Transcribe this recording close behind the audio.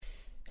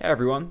Hey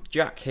everyone,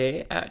 Jack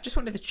here. Just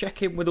wanted to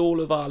check in with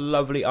all of our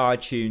lovely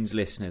iTunes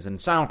listeners and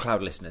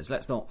SoundCloud listeners.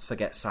 Let's not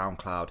forget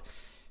SoundCloud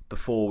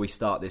before we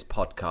start this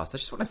podcast. I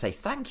just want to say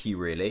thank you,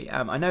 really.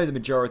 I know the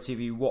majority of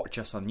you watch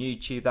us on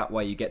YouTube. That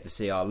way you get to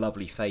see our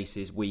lovely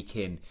faces week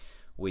in,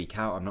 week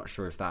out. I'm not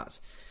sure if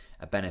that's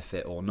a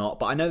benefit or not,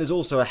 but I know there's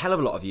also a hell of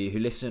a lot of you who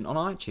listen on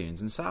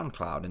iTunes and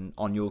SoundCloud and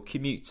on your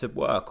commute to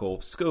work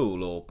or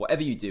school or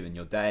whatever you do in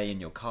your day, in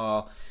your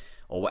car,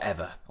 or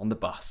whatever, on the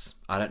bus.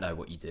 I don't know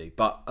what you do,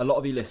 but a lot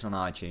of you listen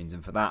on iTunes,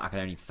 and for that I can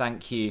only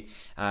thank you.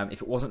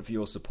 If it wasn't for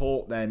your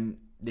support, then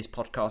this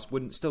podcast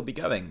wouldn't still be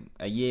going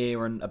a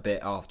year and a bit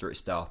after it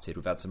started.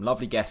 We've had some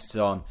lovely guests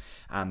on,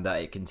 and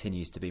it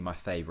continues to be my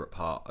favourite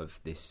part of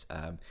this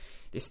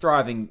this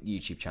thriving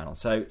YouTube channel.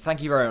 So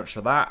thank you very much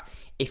for that.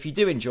 If you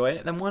do enjoy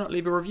it, then why not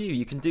leave a review?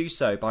 You can do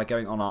so by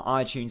going on our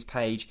iTunes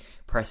page,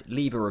 press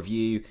leave a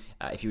review.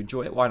 If you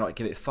enjoy it, why not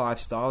give it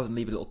 5 stars and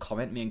leave a little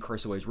comment? Me and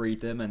Chris always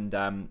read them,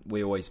 and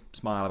we always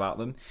smile about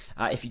them.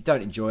 If you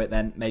don't enjoy it,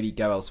 then maybe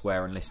go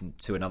elsewhere and listen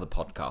to another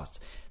podcast.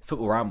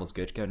 Football Ramble's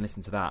good. Go and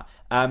listen to that.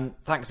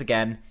 Thanks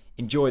again.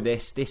 Enjoy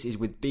this. This is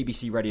with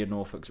BBC Radio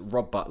Norfolk's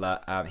Rob Butler.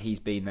 He's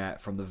been there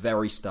from the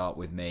very start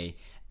with me.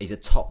 He's a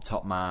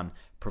top man.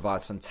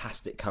 Provides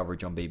fantastic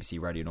coverage on BBC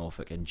Radio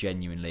Norfolk and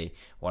genuinely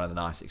one of the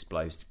nicest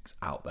explosives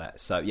out there.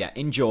 So yeah,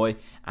 enjoy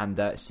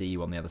and see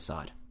you on the other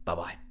side.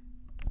 Bye-bye.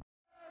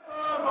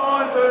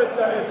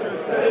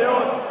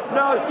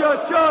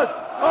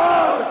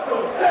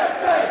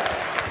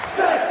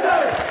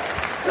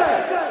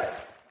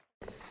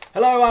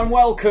 Hello and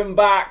welcome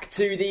back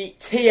to the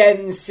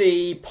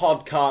TNC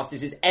podcast.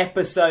 This is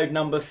episode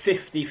number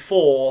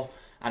 54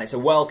 and it's a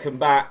welcome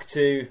back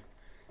to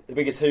the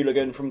biggest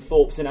hooligan from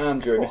Thorpe St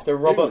Andrew,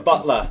 Mr. Robert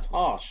Butler.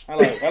 Harsh. Hello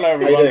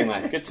everyone. How you doing,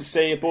 mate? Good to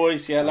see you,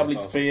 boys. Yeah, lovely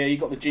to be here. You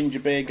got the ginger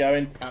beer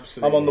going.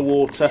 Absolutely. I'm on the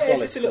water. Yeah, is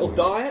this a little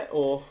diet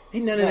or?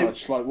 No.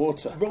 Just like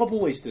water. Rob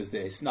always does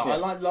this. No, Yeah. I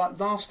like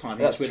last time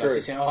he That's was with true. us.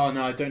 He said, "Oh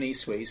no, I don't eat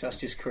sweets. That's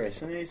just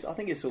Chris." And I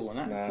think it's all on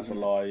that. No, that's a doesn't it?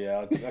 lie.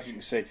 Yeah, as you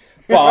can see.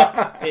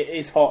 But it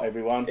is hot,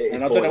 everyone. It is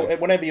and I don't know. boiling.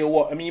 Whenever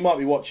you're, you might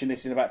be watching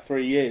this in about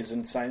 3 years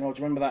and saying, "Oh, do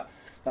you remember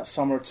that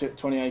summer of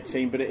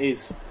 2018?" But it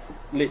is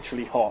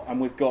literally hot, and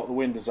we've got the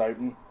windows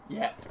open.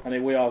 Yeah.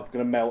 And we are going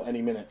to melt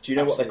any minute. Do you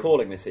know what they're Absolutely.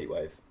 calling this heat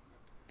wave?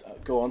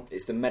 Go on.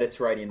 It's the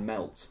Mediterranean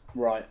melt,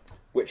 Right.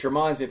 which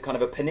reminds me of kind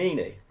of a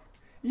panini.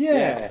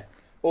 Yeah.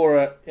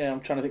 Or I'm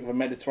trying to think of a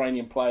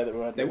Mediterranean player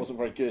that wasn't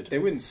very good. They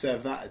wouldn't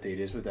serve that at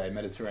Adidas, would they?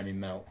 Mediterranean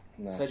melt.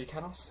 No. Sergio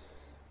Canos?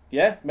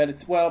 Yeah,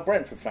 well,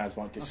 Brentford fans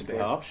might That's a disagree.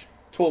 bit harsh.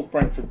 Talk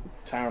Brentford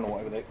Town or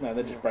whatever.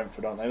 They're just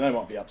Brentford, aren't they? They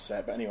might be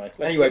upset, but anyway.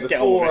 Let's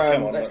get on with it.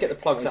 Come on, let's get the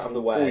plugs out of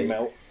the before we way.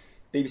 melt.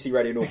 BBC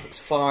Radio Norfolk's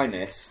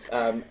finest.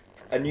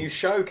 A new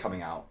show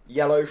coming out,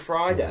 Yellow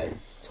Friday.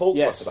 Talk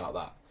to us about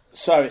that.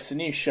 So it's a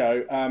new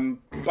show.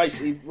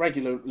 Basically,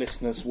 regular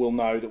listeners will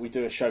know that we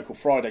do a show called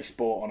Friday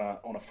Sport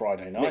on a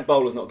Friday night. Nick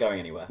Bowler's not going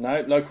anywhere.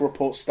 No, Local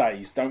Report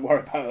stays. Don't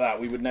worry about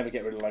that. We would never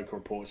get rid of Local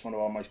Report. It's one of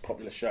our most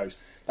popular shows.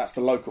 That's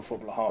the local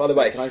football at half. By the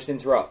way, six. can I just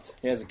interrupt?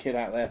 Yeah, there's a kid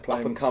out there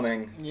playing. Up and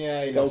coming.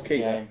 Yeah, he Goalkeeper. loves the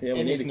game. Yeah, we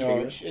It need is a keeper.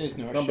 Norwich. It is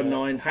Norwich. Number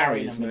 9,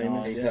 Harry, his number name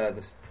nine. is. He's Yeah.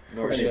 the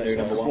Norwich Anyway, new so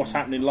number one. what's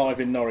happening live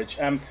in Norwich.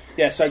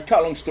 So cut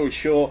a long story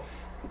short,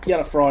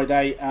 Yellow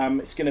Friday,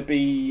 it's going to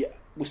be...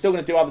 We're still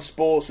going to do other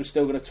sports. We're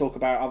still going to talk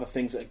about other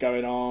things that are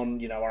going on.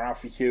 You know, our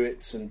Alfie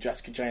Hewitts and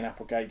Jessica Jane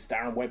Applegates,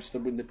 Darren Webster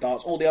with the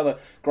darts, all the other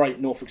great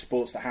Norfolk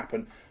sports that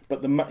happen.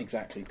 But the main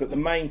thing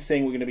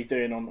we're going to be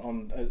doing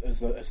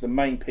as the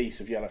main piece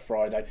of Yellow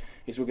Friday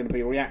is we're going to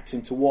be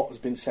reacting to what has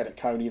been said at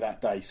Coney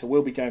that day. So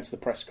we'll be going to the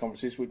press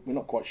conferences. We're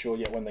not quite sure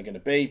yet when they're going to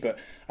be, but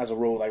as a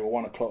rule, they were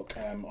 1 o'clock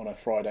on a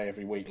Friday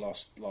every week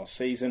last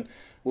season.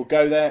 We'll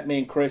go there, me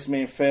and Chris, me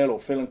and Phil, or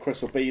Phil and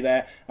Chris will be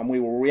there, and we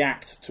will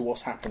react to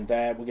what's happened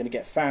there. We're going to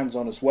get fans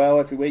on as well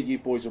every week. You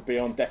boys will be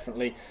on,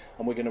 definitely,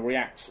 and we're going to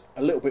react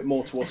a little bit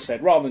more to what's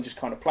said, rather than just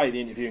kind of play the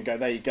interview and go,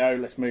 there you go,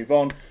 let's move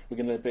on. We're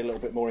going to be a little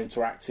bit more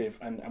interactive,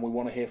 and we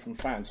want to hear from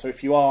fans. So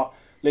if you are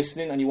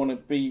listening and you want to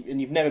be,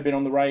 and you've never been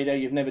on the radio,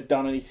 you've never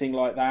done anything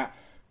like that,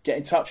 get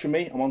in touch with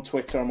me. I'm on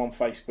Twitter, I'm on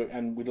Facebook,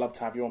 and we'd love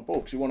to have you on board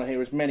because we want to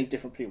hear as many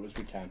different people as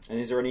we can. And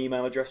is there an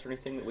email address or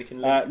anything that we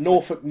can link to?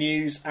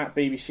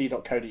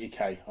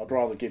 NorfolkNews@bbc.co.uk. I'd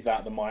rather give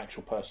that than my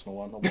actual personal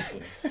one,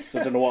 obviously. So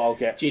I don't know what I'll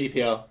get.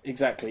 GDPR.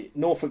 Exactly.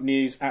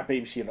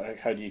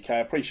 NorfolkNews@bbc.co.uk. I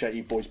appreciate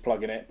you boys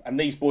plugging it. And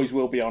these boys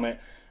will be on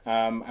it.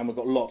 And we've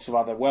got lots of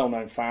other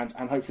well-known fans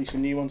and hopefully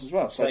some new ones as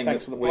well. So Saying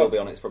thanks that for the we'll plug. be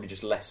on it's probably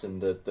just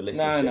lessened the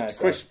listenership. No.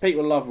 So. Chris,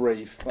 people love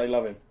Reeve. They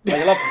love him.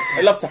 They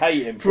love to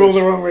hate him. For all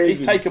the wrong reasons.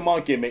 He's taken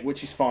my gimmick,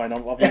 which is fine.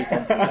 I've moved on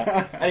from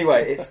that.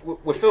 Anyway,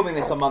 we're filming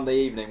this on Monday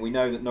evening. We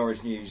know that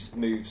Norwich news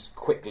moves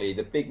quickly.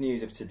 The big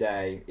news of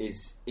today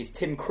is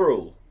Tim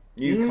Krul,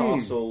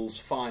 Newcastle's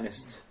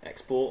finest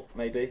export,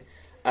 maybe.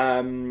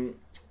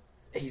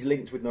 He's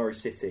linked with Norwich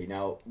City.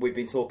 Now, we've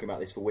been talking about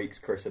this for weeks,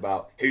 Chris,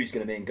 about who's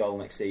going to be in goal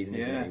next season.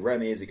 Is it going to be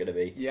Remy? Is it going to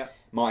be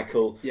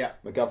Michael?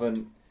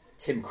 McGovern?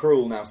 Tim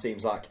Krul now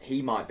seems like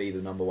he might be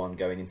the number one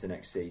going into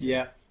next season.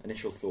 Yeah.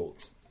 Initial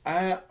thoughts?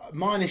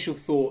 My initial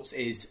thoughts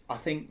is I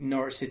think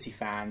Norwich City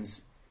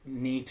fans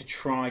need to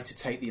try to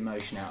take the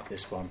emotion out of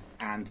this one.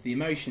 And the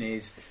emotion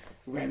is,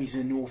 Remy's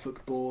a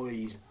Norfolk boy,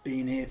 he's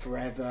been here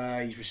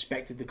forever, he's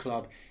respected the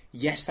club.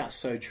 Yes, that's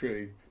so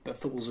true, but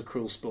football's a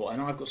cruel sport,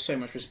 and I've got so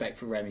much respect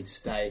for Remy to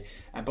stay.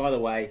 And by the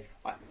way,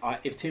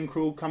 if Tim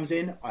Krul comes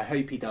in, I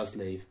hope he does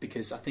leave,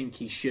 because I think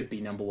he should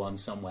be number one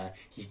somewhere.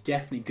 He's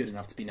definitely good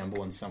enough to be number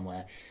one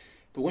somewhere.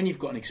 But when you've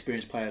got an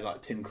experienced player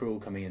like Tim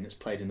Krul coming in, that's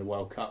played in the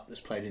World Cup,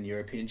 that's played in the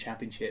European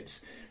Championships,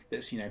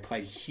 that's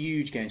played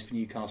huge games for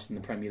Newcastle in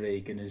the Premier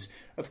League, and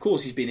of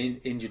course he's been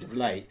injured of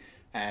late.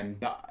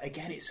 But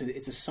again, it's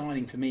a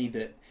signing for me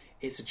that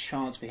it's a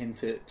chance for him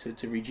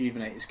to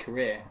rejuvenate his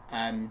career.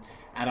 And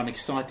I'm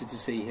excited to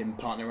see him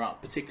partner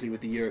up, particularly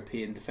with the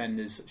European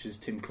defenders such as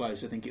Tim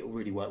Close. I think it will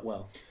really work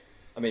well.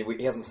 I mean,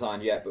 he hasn't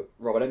signed yet, but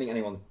Rob, I don't think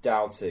anyone's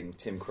doubting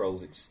Tim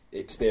Krul's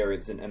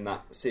experience in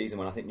that season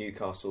when I think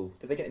Newcastle,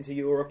 did they get into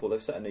Europe, or they're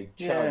certainly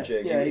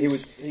challenging? Yeah, he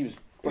was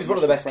one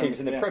of the best keepers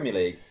in the Premier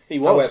League. He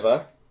was.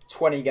 However,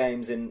 20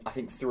 games in, I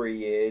think, 3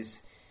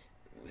 years,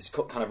 it's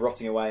kind of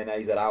rotting away in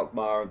AZ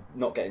Alkmaar,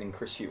 not getting in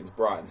Chris Hughton's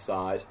Brighton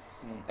side.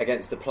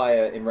 Against a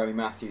player in Remy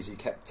Matthews who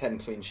kept 10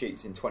 clean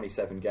sheets in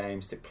 27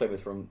 games, took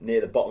Plymouth from near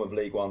the bottom of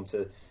League One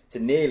to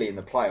nearly in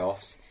the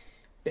playoffs.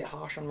 Bit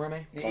harsh on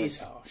Remy. It is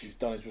harsh. He's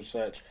done his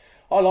research.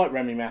 I like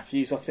Remy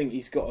Matthews. I think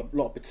he's got a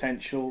lot of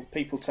potential.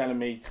 People telling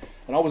me,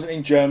 and I wasn't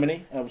in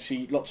Germany.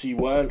 Obviously, lots of you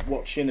were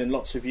watching, and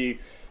lots of you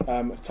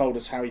have told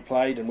us how he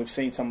played. And we've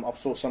seen some. I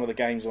saw some of the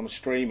games on the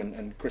stream,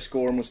 and Chris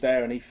Gorham was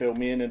there, and he filled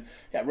me in. And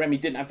yeah, Remy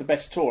didn't have the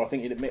best tour. I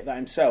think he'd admit that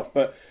himself.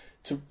 But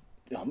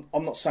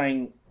I'm not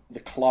saying the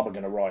club are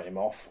going to write him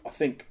off. I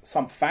think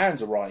some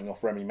fans are writing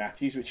off Remy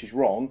Matthews, which is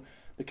wrong,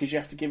 because you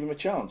have to give him a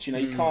chance.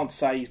 You can't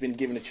say he's been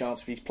given a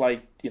chance if he's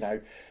played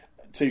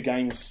 2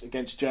 games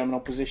against German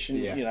opposition.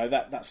 Yeah.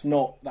 That's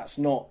not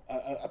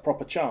a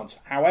proper chance.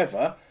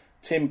 However,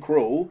 Tim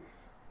Krul,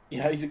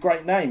 he's a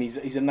great name.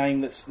 He's a name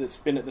that's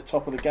been at the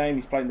top of the game.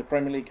 He's played in the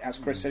Premier League, as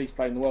Chris said. He's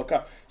played in the World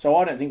Cup. So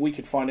I don't think we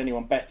could find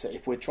anyone better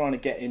if we're trying to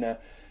get in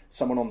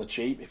someone on the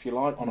cheap, if you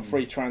like, on a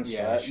free transfer.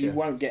 Yeah, sure. You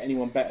won't get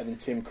anyone better than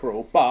Tim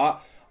Krul.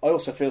 But I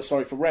also feel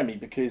sorry for Remy,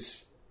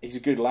 because he's a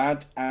good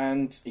lad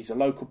and he's a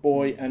local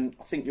boy, and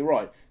I think you're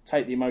right.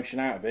 Take the emotion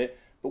out of it,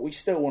 but we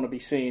still want to be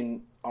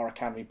seeing our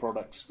academy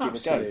products give a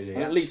go.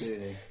 And at least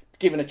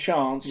given a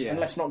chance, and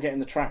let's not get in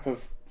the trap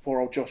of poor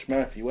old Josh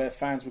Murphy, where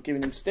fans were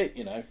giving him stick.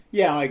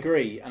 Yeah, I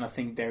agree, and I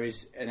think there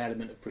is an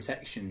element of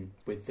protection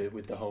with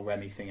the whole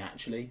Remy thing.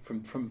 Actually,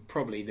 from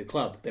probably the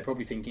club, they're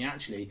probably thinking,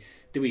 actually,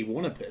 do we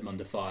want to put him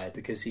under fire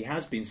because he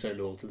has been so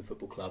loyal to the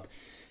football club?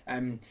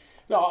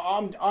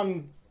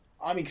 No,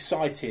 I'm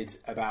excited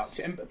about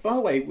it. And by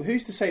the way,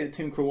 who's to say that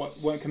Tim Krul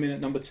won't come in at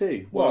number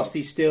 2 whilst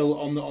he's still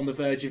on the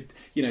verge of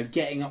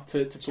getting up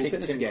to full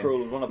fitness again?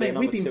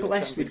 We've been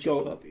blessed with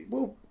goal.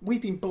 Well,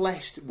 we've been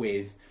blessed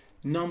with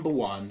number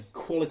 1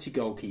 quality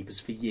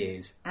goalkeepers for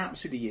years,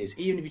 absolutely years.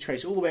 Even if you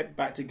trace all the way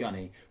back to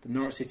Gunny, the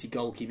Norwich City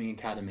goalkeeping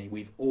academy,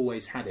 we've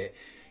always had it.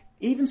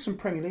 Even some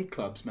Premier League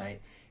clubs, mate,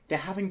 they're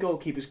having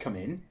goalkeepers come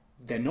in.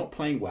 They're not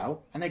playing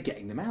well, and they're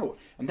getting them out.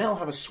 And they'll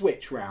have a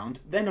switch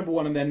round. They're number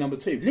 1 and they're number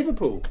 2.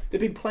 Liverpool,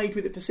 they've been played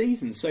with it for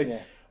seasons. So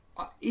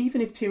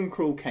even if Tim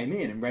Krul came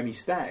in and Remy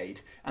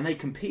stayed, and they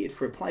competed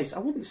for a place, I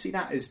wouldn't see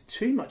that as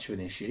too much of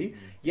an issue.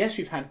 Yes,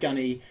 we've had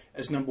Gunny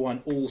as number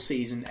 1 all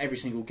season, every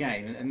single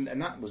game,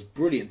 and that was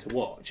brilliant to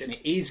watch. And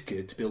it is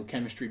good to build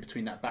chemistry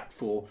between that back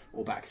 4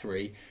 or back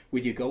 3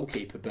 with your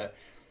goalkeeper. But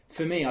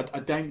for me, I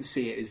don't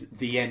see it as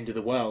the end of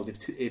the world if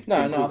Tim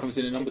Krul comes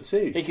in at number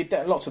 2.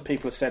 Lots of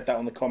people have said that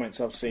on the comments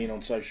I've seen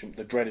on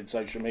the dreaded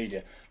social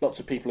media. Lots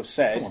of people have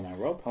said, "Come on now,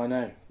 Rob." I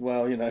know.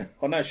 Well,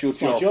 I know it's your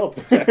job.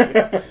 My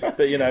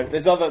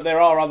job. But there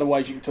are other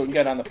ways you can talk. You can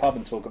go down the pub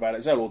and talk about it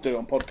as well, or do it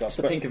on podcasts. It's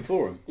the Pinkham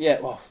Forum. Yeah,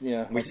 well,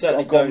 we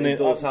certainly don't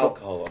endorse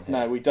alcohol on here.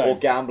 No, we don't. Or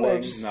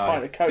gambling.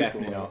 No,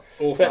 definitely not.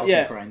 Or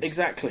Falcon Cranes.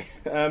 Exactly.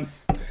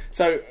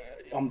 So.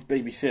 On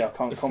BBC, I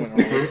can't comment on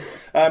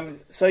it.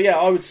 So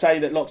I would say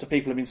that lots of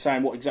people have been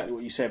saying exactly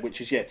what you said, which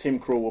is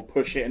Tim Krul will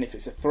push it, and if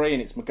it's a 3 and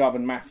it's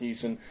McGovern,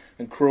 Matthews, and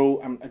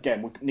Krul,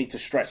 again we need to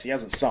stress he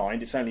hasn't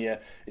signed. It's only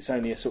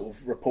a sort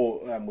of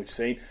report we've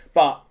seen,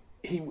 but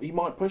he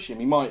might push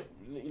him. He might,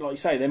 like you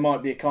say, there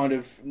might be a kind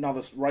of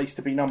another race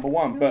to be number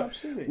 1. But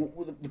absolutely.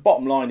 The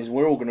bottom line is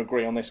we're all going to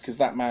agree on this, because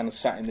that man has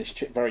sat in this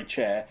very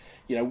chair.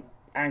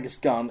 Angus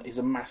Gunn is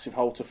a massive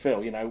hole to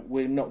fill.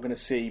 We're not going to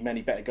see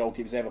many better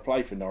goalkeepers ever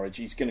play for Norwich.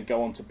 He's going to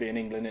go on to be an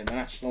England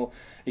international.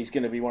 He's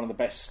going to be one of the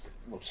best,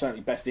 certainly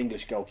best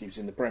English goalkeepers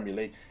in the Premier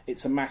League.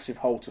 It's a massive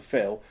hole to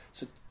fill.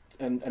 So,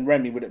 and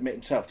Remy would admit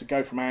himself, to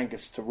go from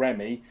Angus to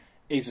Remy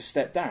is a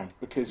step down,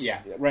 because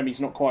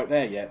Remy's not quite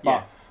there yet.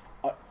 But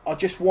I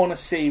just want to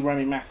see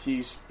Remy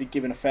Matthews be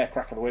given a fair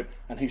crack of the whip,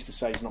 and who's to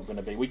say he's not going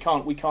to be? We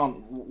can't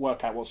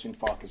work out what's in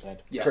Farke's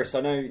head. Yeah. Chris,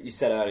 I know you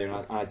said earlier,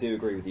 and I do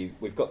agree with you,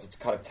 we've got to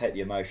kind of take the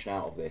emotion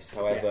out of this.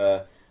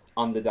 However,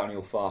 under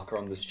Daniel Farke,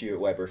 under Stuart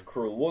Webber, if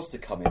Krul was to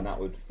come in, that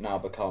would now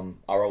become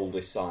our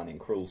oldest signing.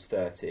 Krul's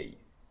 30.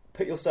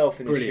 Put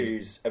yourself in the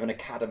shoes of an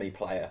academy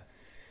player.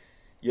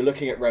 You're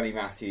looking at Remy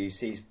Matthews.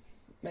 He's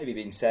maybe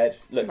been said,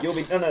 look,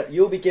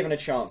 you'll be given a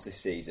chance this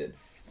season.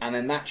 and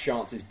then that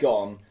chance is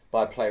gone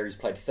by a player who's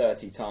played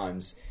 30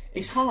 times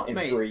It's hard, in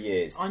mate. 3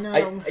 years. I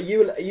know. Are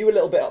you a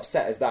little bit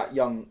upset as that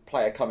young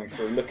player coming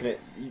through, looking at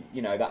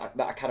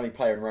that academy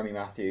player in Remy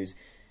Matthews,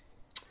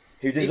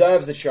 who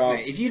deserves a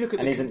chance, mate, if you look at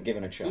and the, isn't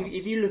given a chance?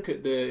 If you look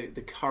at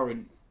the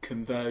current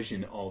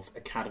conversion of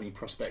academy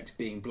prospects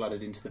being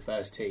blooded into the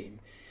first team,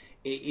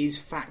 it is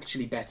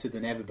factually better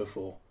than ever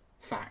before.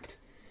 Fact.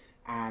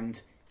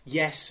 And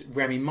yes,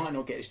 Remy might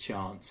not get his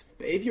chance,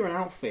 but if you're an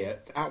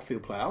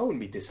outfield player, I wouldn't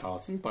be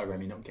disheartened by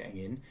Remy not getting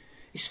in.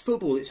 It's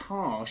football, it's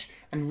harsh,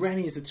 and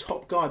Remy is a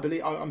top guy.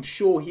 I'm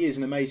sure he is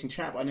an amazing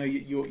chap. I know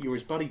you're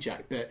his buddy,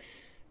 Jack, but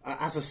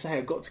as I say,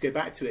 I've got to go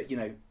back to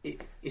it.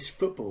 It's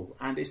football,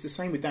 and it's the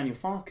same with Daniel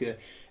Farke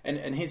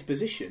and his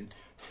position.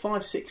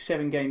 5, 6,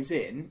 7 games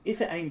in, if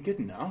it ain't good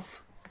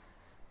enough,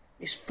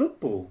 it's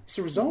football. It's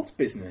a results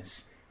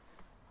business.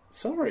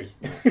 Sorry.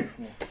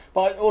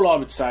 But all I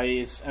would say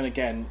is, and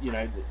again,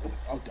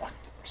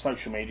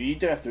 social media, you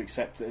do have to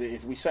accept that it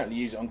is, we certainly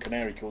use it on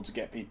Canary Call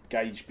to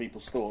gauge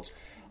people's thoughts.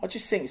 I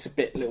just think it's a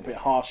little bit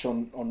harsh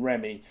on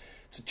Remy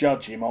to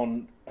judge him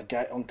on a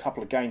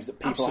couple of games that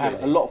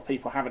a lot of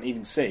people haven't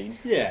even seen.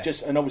 Yeah.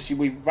 And obviously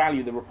we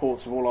value the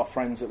reports of all our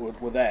friends that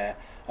were there,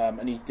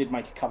 and he did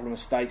make a couple of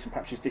mistakes, and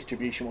perhaps his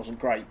distribution wasn't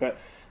great. But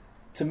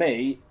to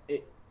me,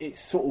 it's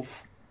sort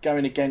of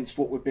going against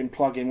what we've been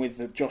plugging with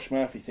the Josh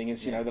Murphy thing.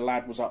 Is the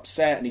lad was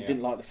upset and he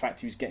didn't like the fact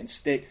he was getting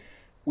stick.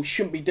 We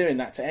shouldn't be doing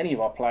that to any of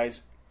our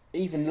players,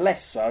 even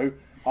less so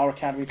our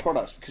academy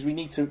products, because we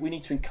need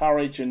to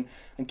encourage and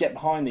get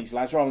behind these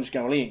lads rather than just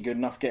going, well, he ain't good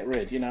enough, get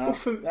rid.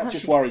 That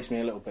just worries me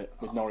a little bit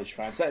with Norwich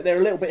fans. They're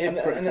a little bit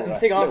hypocritical. And the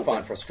thing I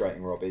find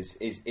frustrating, Rob, is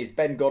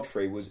Ben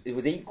Godfrey was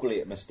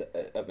equally at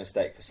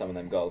mistake for some of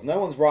them goals. No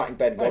one's writing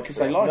Ben Godfrey. Because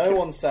they like him.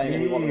 One's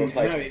saying we want to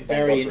replace him.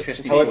 Very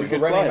interesting. However, point. for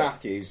Remy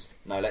Matthews,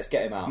 no, let's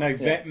get him out. No,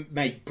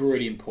 mate,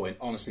 brilliant point.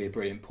 Honestly, a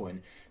brilliant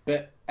point.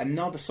 But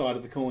another side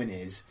of the coin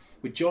is,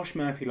 with Josh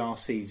Murphy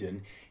last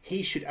season,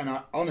 he should, and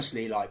I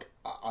honestly,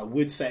 I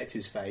would say it to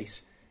his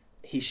face,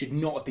 he should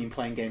not have been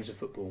playing games of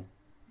football,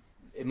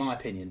 in my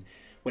opinion.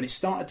 When it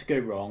started to go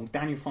wrong,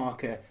 Daniel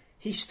Farke,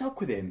 he stuck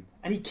with him,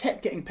 and he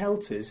kept getting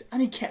pelters,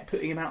 and he kept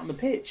putting him out on the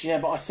pitch. Yeah,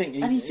 but I think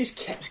he just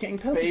kept getting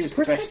pelters. He was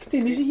Protect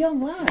him, he's a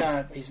young lad.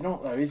 No, he's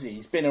not though, is he?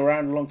 He's been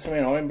around a long time.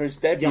 I remember his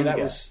debut.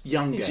 Younger.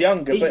 He's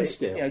younger, Even but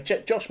still.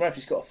 Josh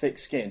Murphy's got a thick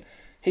skin.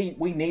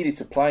 We needed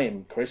to play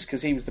him, Chris,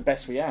 because he was the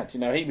best we had.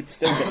 He would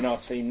still get in our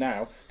team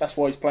now. That's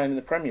why he's playing in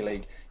the Premier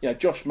League.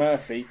 Josh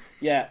Murphy,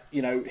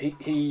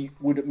 he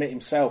would admit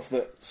himself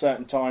that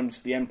certain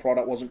times the end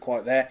product wasn't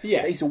quite there.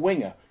 Yeah. But he's a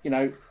winger.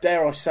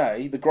 Dare I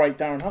say, the great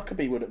Darren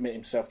Huckabee would admit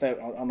himself there.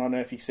 And I know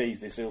if he sees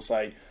this, he'll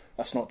say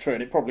that's not true,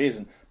 and it probably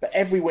isn't. But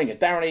every winger,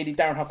 Darren Eadie,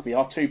 Darren Huckabee,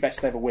 are two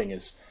best ever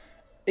wingers.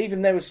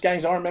 Even there was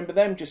games I remember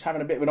them just having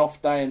a bit of an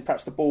off day, and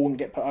perhaps the ball wouldn't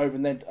get put over,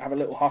 and then have a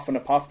little huff and a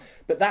puff.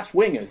 But that's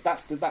wingers.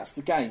 That's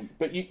the game.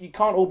 But you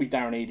can't all be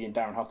Darren Eadie and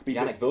Darren Huckabee.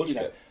 Yannick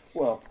Vuljkovic.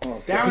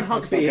 Darren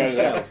Huckabee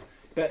himself.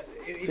 But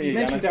if See you you,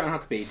 mentioned Darren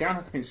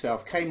Darren Huckabee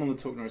himself came on the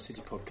Talk Norwich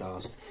City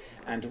podcast,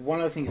 and one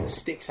of the things that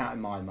sticks out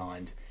in my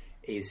mind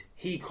is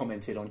he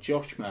commented on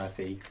Josh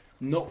Murphy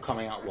not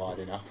coming out wide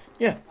enough,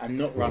 and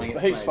not running.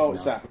 But at whose players fault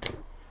is enough. that?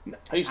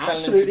 Who's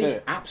telling him to do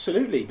it?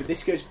 Absolutely. But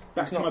this goes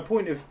back to not. my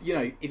point of,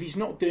 if he's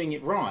not doing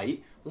it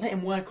right, let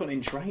him work on it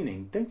in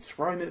training. Don't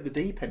throw him at the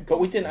deep end. But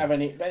we didn't have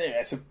any. But anyway,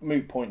 it's a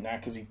moot point now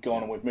because he's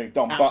gone and we've moved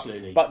on.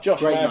 Absolutely. But Josh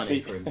Great Murphy.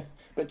 money for him.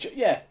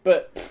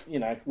 But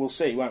we'll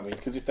see, won't we?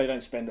 Because if they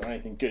don't spend it on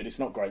anything good, it's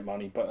not great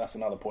money. But that's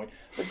another point.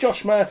 But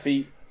Josh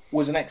Murphy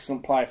was an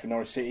excellent player for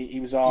Norwich City. He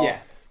was our,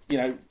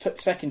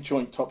 second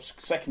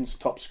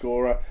top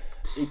scorer.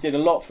 He did a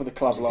lot for the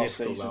club last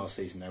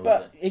season.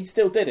 But he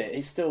still did it.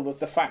 He's still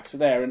the facts are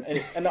there,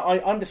 and I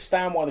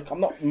understand why I'm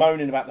not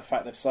moaning about the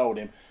fact they've sold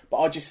him, but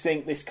I just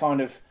think this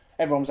kind of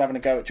everyone's having a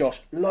go at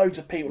Josh. Loads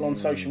of people on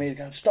social media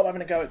going, "Stop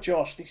having a go at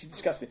Josh. This is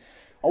disgusting."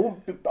 I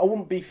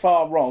wouldn't be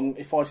far wrong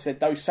if I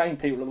said those same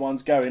people are the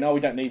ones going, "Oh, we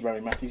don't need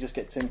Remy Matthews, just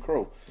get Tim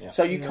Krul." Yeah.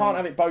 So you can't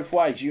have it both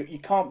ways. You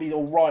can't be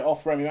all right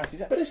off Remy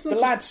Matthews. But the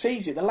lad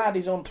sees it. The lad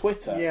is on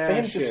Twitter. Yeah, for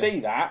him to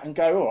see that and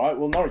go, "All right,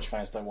 well, Norwich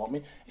fans don't want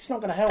me," it's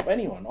not going to help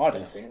anyone. I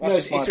don't think.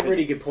 It's a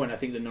really good point. I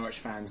think the Norwich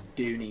fans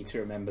do need to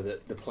remember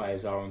that the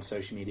players are on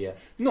social media.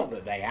 Not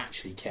that they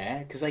actually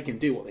care, because they can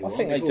do what they want. I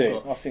think they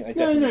do. I think they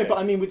definitely do. But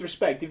I mean, with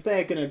respect, if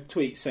they're going to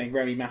tweet saying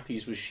Remy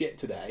Matthews was shit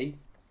today,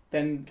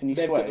 then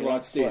they've got the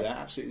right to do that.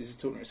 Absolutely, this is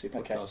Talk Norwich City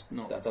podcast.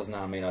 Okay. That does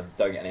now mean I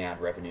don't get any ad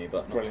revenue,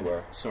 but not to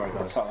worry. Sorry,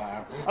 guys. Cut that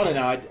out. I don't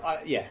know.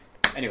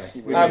 Anyway,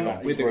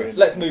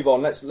 let's move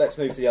on. Let's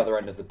move to the other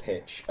end of the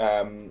pitch.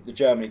 The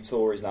Germany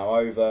tour is now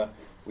over.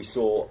 We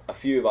saw a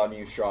few of our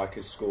new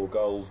strikers score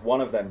goals.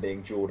 One of them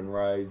being Jordan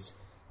Rhodes.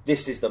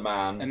 This is the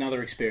man,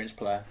 another experienced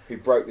player who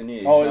broke the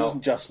news. Oh, it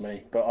wasn't just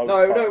me, but I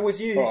was it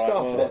was you who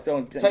started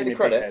it. Take the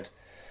credit.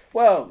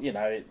 Well,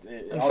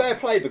 and fair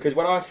play, because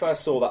when I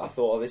first saw that, I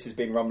thought, this has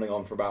been rumbling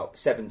on for about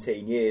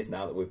 17 years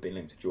now that we've been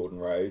linked to Jordan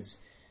Rhodes,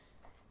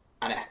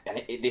 and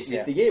this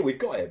is the year we've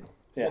got him.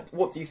 Yeah.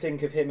 What do you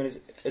think of him as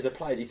a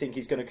player? Do you think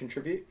he's going to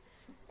contribute?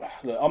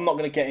 Look, I'm not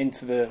going to get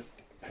into the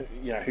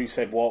who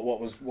said what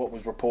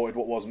was reported,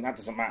 what wasn't. That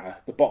doesn't matter.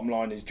 The bottom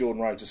line is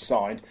Jordan Rhodes has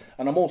signed,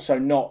 and I'm also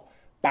not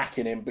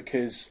backing him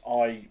because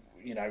I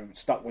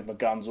stuck with my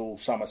guns all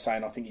summer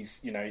saying I think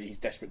he's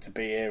desperate to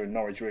be here and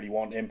Norwich really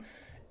want him.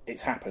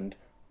 It's happened,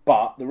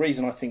 but the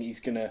reason I think he's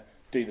going to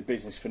do the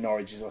business for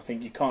Norwich is I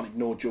think you can't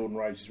ignore Jordan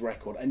Rhodes'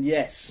 record. And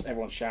yes,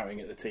 everyone's shouting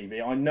at the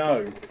TV. I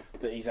know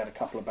that he's had a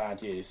couple of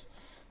bad years.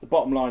 The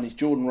bottom line is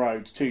Jordan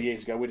Rhodes 2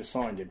 years ago we'd have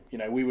signed him.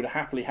 We would have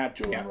happily had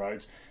Jordan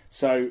Rhodes.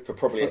 So for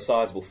probably a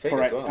sizable figure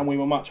correct, as well. and we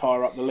were much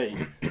higher up the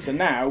league. So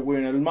now we're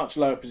in a much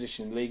lower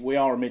position in the league. We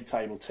are a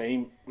mid-table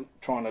team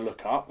trying to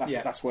look up.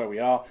 That's where we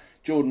are.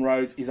 Jordan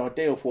Rhodes is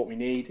ideal for what we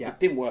need. It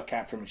didn't work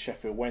out for him at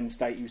Sheffield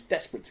Wednesday. He was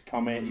desperate to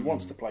come in. He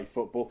wants to play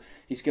football.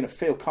 He's going to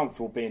feel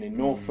comfortable being in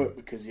Norfolk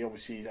because he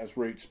obviously has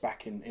roots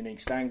back in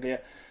East Anglia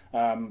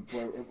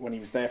when he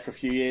was there for a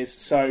few years.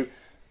 So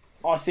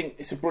I think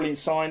it's a brilliant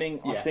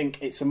signing. I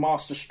think it's a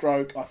master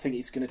stroke. I think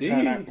it's going to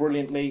turn out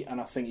brilliantly, and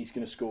I think he's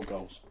going to score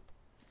goals.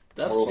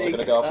 That's We're also going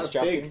to go up as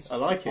champions. Big. I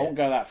like it. I won't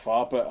go that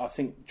far, but I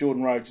think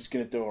Jordan Rhodes is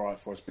going to do all right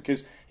for us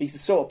because he's the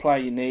sort of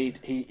player you need.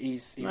 He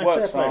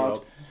works hard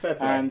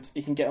and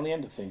he can get on the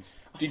end of things.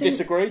 Do you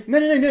disagree? No.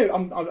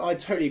 I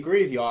totally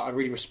agree with you. I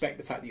really respect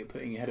the fact that you're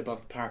putting your head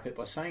above the parapet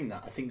by saying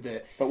that. I think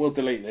that. But we'll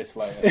delete this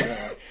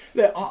later.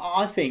 Look,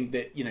 I think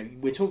that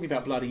we're talking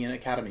about blooding in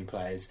academy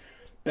players,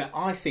 but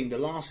I think that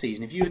last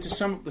season, if you were to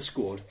sum up the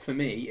squad, for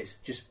me, it's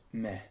just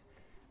meh.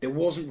 There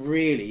wasn't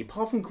really,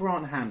 apart from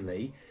Grant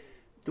Hanley.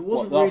 There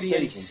wasn't really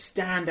any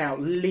standout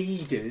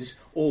leaders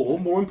or,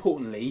 more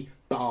importantly,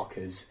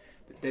 barkers.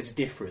 There's a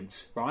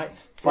difference, right?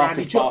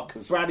 Bradley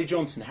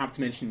Johnson, have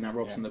to mention now,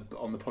 Rob's on the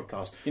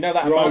podcast. You know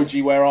that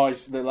emoji where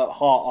the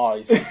heart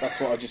eyes? That's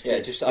what I just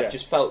did. I've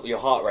just felt your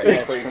heart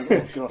rate.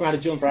 Bradley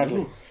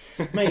Johnson.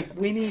 Mate,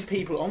 we need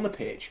people on the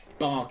pitch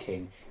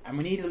barking. And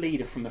we need a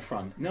leader from the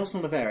front. Nelson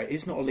Oliveira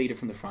is not a leader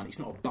from the front. He's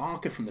not a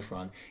barker from the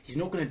front. He's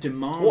not going to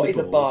demand. What is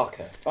a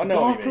barker? A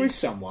barker is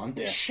someone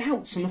that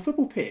shouts on the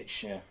football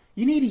pitch. Yeah.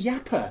 You need a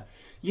yapper.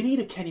 You need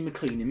a Kenny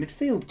McLean in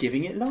midfield,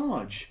 giving it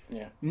large,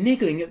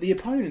 niggling at the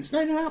opponents.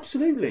 No,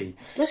 absolutely.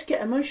 Let's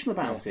get emotional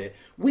about it.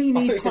 We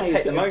need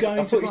players that are going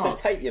to. I thought you said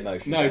take the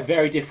emotion. No,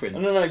 very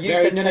different. No. You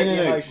said take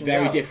the emotion.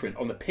 Very different.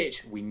 On the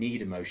pitch, we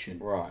need emotion.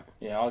 Right.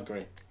 Yeah, I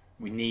agree.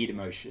 We need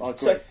emotion. I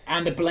agree.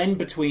 And the blend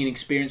between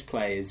experienced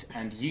players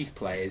and youth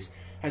players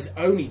has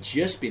only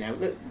just been out.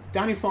 Look,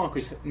 Daniel Farke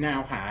has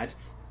now had,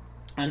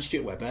 and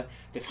Stuart Webber,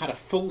 they've had a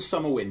full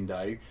summer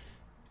window,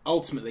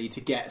 ultimately to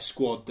get a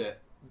squad that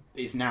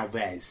is now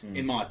theirs,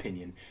 in my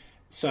opinion.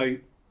 So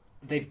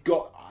they've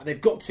got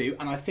to,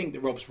 and I think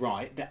that Rob's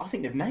right. I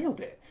think they've nailed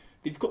it.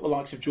 They've got the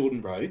likes of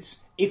Jordan Rhodes.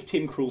 If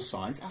Tim Krul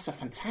signs, that's a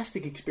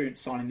fantastic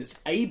experience signing that's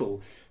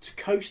able to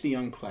coach the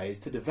young players,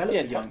 to develop the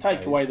young players.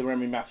 Take away the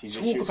Remy Matthews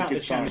issue. Talk about the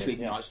Champions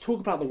League nights. Talk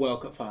about the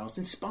World Cup finals.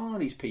 Inspire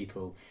these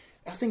people.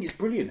 I think it's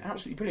brilliant,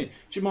 absolutely brilliant.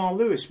 Jamal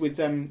Lewis with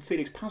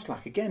Felix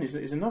Paslak again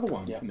is another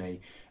one for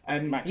me.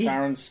 Max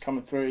Aaron's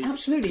coming through.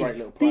 Absolutely, great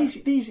little player.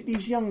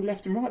 These young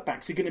left and right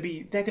backs are going to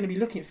be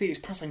looking at Felix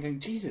Paslak and going,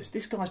 Jesus,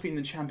 this guy's been in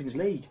the Champions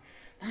League.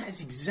 That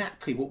is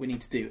exactly what we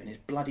need to do, and it's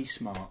bloody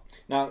smart.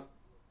 Now,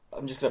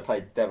 I'm just going to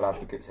play devil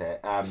advocate here.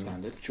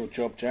 Standard. It's your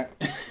job, Jack.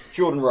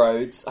 Jordan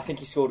Rhodes, I think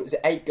he scored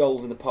 8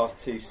 goals in the past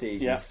 2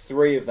 seasons. Yeah.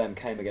 3 of them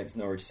came against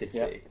Norwich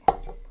City. Yeah.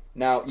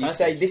 Now, you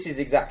say this is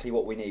exactly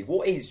what we need.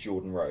 What is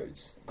Jordan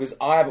Rhodes? Because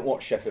I haven't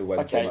watched Sheffield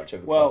Wednesday much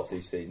over the past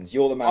 2 seasons.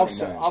 You're the man who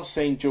knows. I've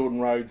seen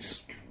Jordan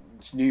Rhodes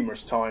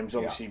numerous times,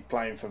 obviously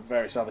playing for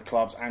various other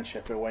clubs and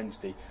Sheffield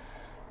Wednesday.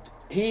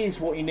 He is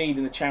what you need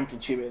in the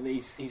Championship.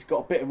 He's got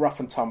a bit of rough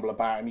and tumble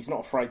about him. He's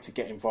not afraid to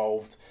get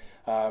involved.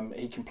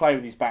 He can play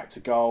with his back to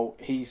goal.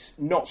 He's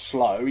not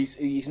slow.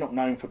 He's not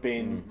known for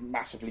being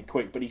massively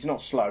quick, but he's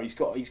not slow. He's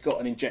got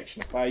an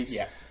injection of pace.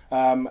 Yeah.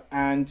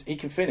 And he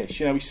can finish.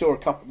 We saw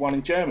one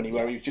in Germany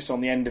where he was just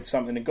on the end of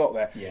something and got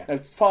there. Yeah.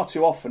 Far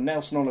too often,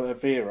 Nelson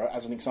Oliveira,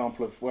 as an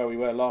example of where we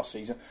were last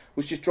season,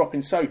 was just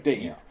dropping so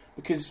deep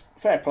because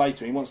fair play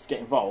to him, he wants to get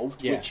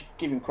involved, which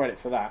give him credit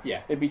for that.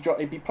 Yeah. He'd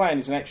be playing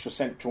as an extra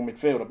central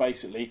midfielder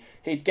basically.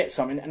 He'd get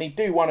something and he'd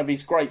do one of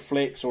his great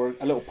flicks or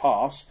a little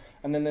pass,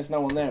 and then there's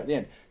no one there at the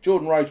end.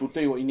 Jordan Rhodes will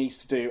do what he needs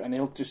to do, and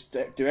he'll just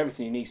do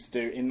everything he needs to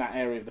do in that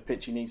area of the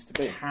pitch he needs to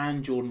be.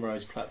 Can Jordan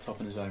Rhodes play up top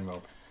in his own,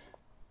 Rob?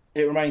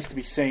 It remains to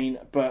be seen,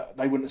 but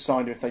they wouldn't have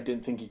signed him if they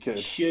didn't think he could.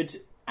 Should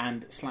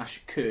and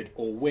 / could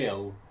or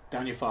will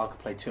Daniel Farke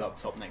play 2 up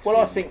top next season?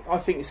 Well, I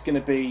think it's going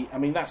to be. I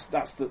mean, that's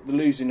the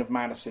losing of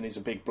Maddison is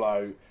a big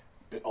blow,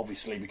 but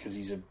obviously because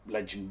he's a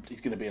legend. He's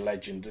going to be a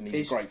legend, and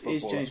he's a great footballer.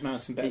 Is James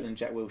Maddison better than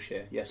Jack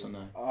Wilshere? Yes or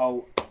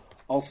no?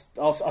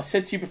 I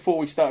said to you before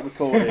we started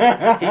recording,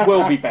 he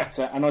will be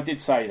better, and I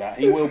did say that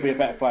he will be a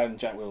better player than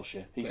Jack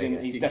Wilshere.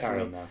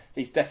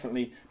 He's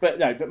definitely. But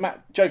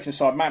joking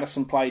aside,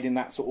 Maddison played in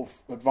that sort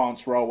of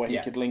advanced role where he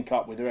could link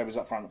up with whoever's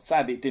up front.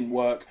 Sadly, it didn't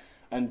work,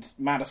 and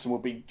Maddison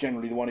would be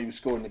generally the one who was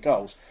scoring the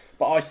goals.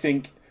 But I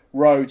think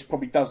Rhodes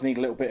probably does need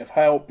a little bit of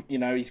help. You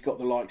know, he's got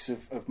the likes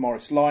of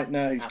Morris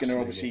Leitner, who's going to Absolutely.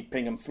 obviously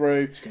ping him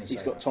through.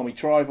 He's got Tommy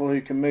Tribal,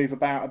 who can move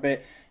about a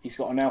bit. He's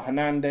got Anel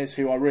Hernandez,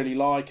 who I really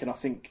like and I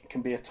think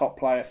can be a top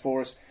player for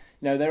us.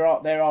 You know, there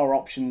are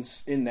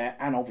options in there,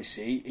 and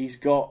obviously he's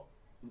got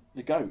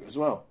the GOAT as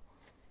well.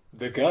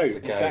 The GOAT.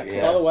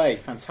 Exactly. By the way,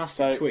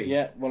 fantastic tweet.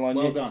 Yeah, well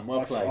done,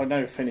 well played. I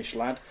know a Finnish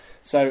lad.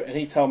 So, and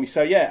he told me.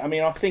 So, yeah, I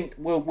mean, I think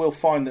we'll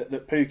find that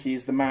Pukki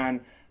is the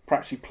man.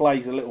 Perhaps he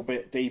plays a little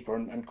bit deeper.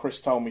 And Chris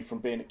told me from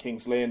being at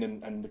Kings Lynn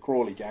and the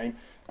Crawley game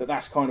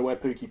that's kind of where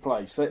Pukki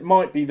plays. So it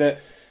might be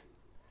that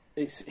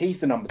he's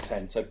the number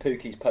 10. So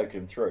Pukki's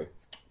poking him through.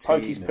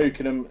 Pukki's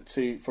poking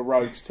him for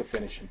Rhodes to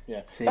finish him.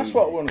 Yeah, that's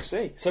what we want to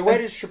see. So where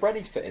does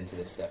Srebrenik fit into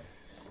this then?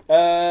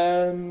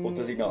 Or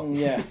does he not?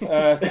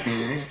 Yeah,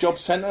 job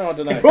centre. I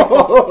don't know.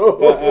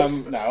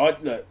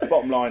 But, look,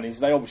 bottom line is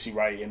they obviously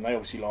rate him. They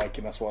obviously like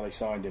him. That's why they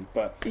signed him.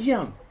 But he's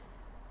young.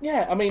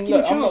 Yeah, I mean, Give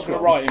look, him a I'm not chance, going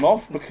to Rob. write him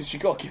off because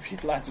you've got to give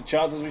your lads a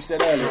chance, as we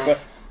said earlier. But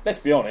let's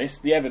be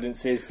honest, the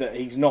evidence is that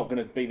he's not going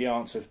to be the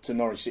answer to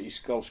Norwich City's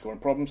goal scoring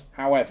problems.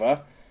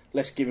 However,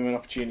 let's give him an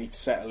opportunity to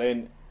settle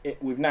in.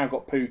 We've now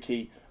got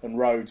Pukki and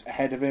Rhodes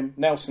ahead of him.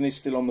 Nelson is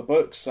still on the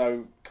books,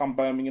 so come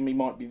Birmingham, he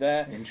might be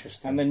there.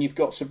 Interesting. And then you've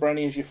got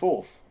Srebrenik as your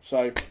fourth.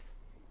 So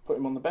put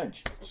him on the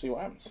bench. See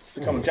what happens.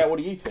 So come on, Jack, what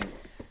do you think?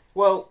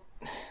 Well,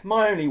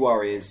 my only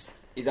worry is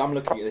I'm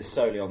looking at this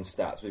solely on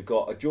stats. We've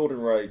got a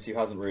Jordan Rhodes who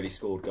hasn't really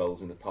scored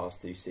goals in the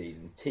past 2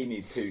 seasons.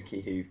 Timu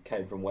Pukki, who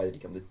came from where did he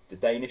come? The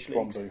Danish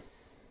leagues? Brombu.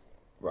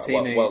 Right,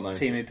 Timu, well known.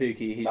 Timu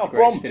Pukki, he's Oh, the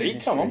greatest fit in Bromby,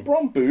 history. come on,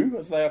 Brombu,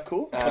 as they are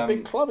called. It's a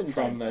big club in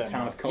From the Denmark.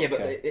 town of Kotka. Yeah, but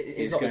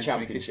it's not the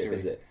Championship,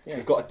 is it? Yeah.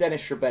 We've got a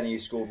Dennis Srebeni who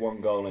scored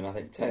 1 goal in, I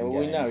think, 10 Yeah, well,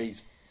 games. we know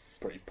he's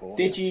pretty poor.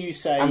 Did you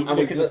say...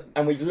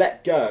 And we've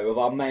let go of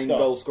our main Stop.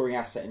 goal-scoring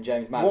asset in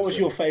James Maddison. What was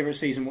your favourite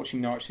season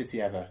watching Norwich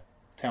City ever?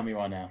 Tell me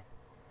right now.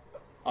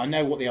 I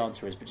know what the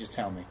answer is, but just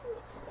tell me.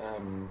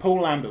 Paul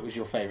Lambert was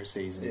your favourite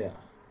season. Yeah.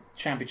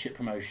 Championship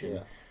promotion.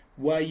 Yeah.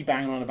 Were you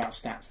banging on about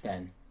stats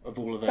then? Of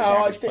all of those No, I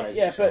average did, players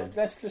yeah, that signed? but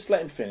let's just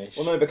let him finish.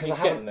 Well, no, because He's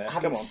I getting there.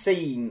 haven't Come on.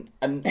 seen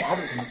and I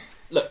haven't.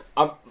 Look,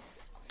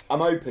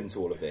 I'm open to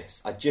all of this.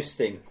 I just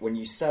think when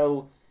you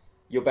sell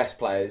your best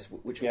players,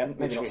 which Yeah, maybe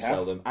which not we sell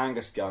have. them,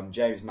 Angus Gunn,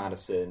 James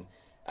Maddison,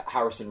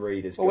 Harrison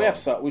Reed is Well,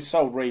 gone. we've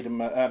sold Reed and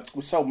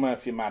we've sold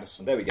Murphy and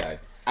Madison. There we go,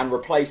 and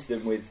replace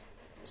them with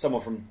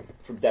someone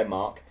from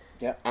Denmark,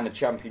 Yeah. and a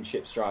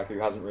Championship striker who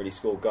hasn't really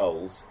scored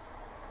goals.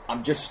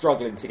 I'm just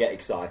struggling to get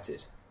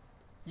excited.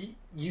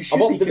 You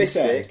should I'm be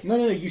optimistic. concerned.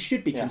 No, you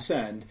should be Yeah.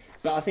 concerned.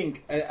 But I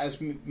think, as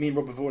me and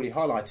Rob have already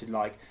highlighted,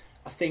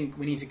 I think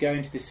we need to go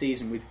into the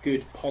season with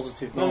good,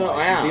 positive vibes No,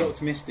 I and be am.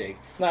 optimistic.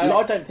 No,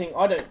 I don't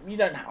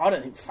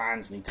think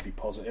fans need to be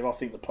positive. I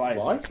think the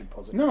players Why? need to be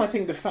positive. No, I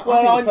think the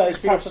players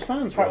feel perhaps, for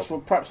fans.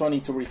 perhaps I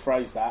need to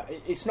rephrase that.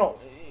 It's not.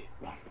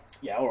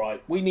 Yeah, all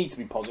right. We need to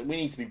be positive. We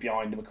need to be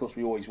behind them. Of course,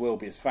 we always will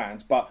be as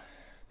fans. But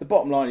the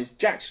bottom line is,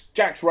 Jack's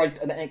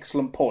raised an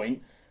excellent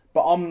point.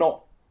 But I'm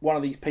not one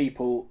of these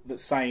people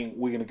that's saying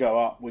we're going to go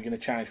up, we're going to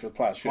challenge for the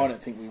players. Sure. I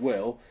don't think we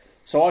will.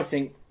 So I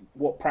think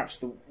what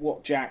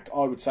Jack,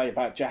 I would say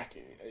about Jack,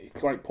 a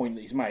great point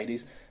that he's made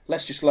is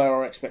let's just lower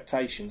our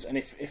expectations, and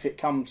if it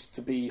comes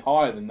to be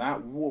higher than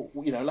that,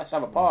 let's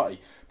have a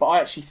party. But I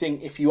actually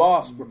think if you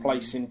are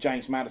replacing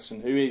James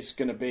Maddison, who is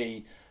going to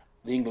be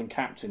the England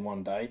captain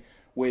one day,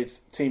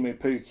 with Timu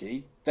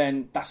Pukki,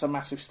 then that's a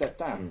massive step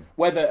down.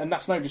 And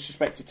that's no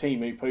disrespect to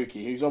Timu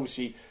Pukki, who's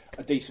obviously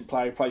a decent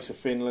player, who plays for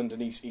Finland,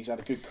 and he's had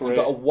a good career. He's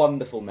got a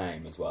wonderful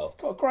name as well.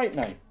 Got a great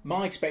name.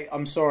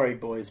 I'm sorry,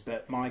 boys,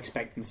 but my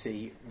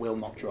expectancy will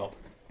not drop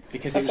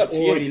because That's it up was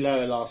to you. already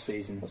lower last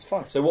season. That's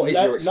fine. So what is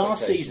your expectations?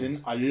 Last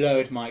season, I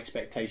lowered my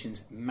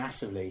expectations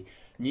massively.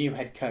 New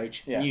head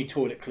coach, Yeah. new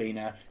toilet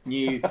cleaner,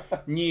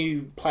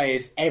 new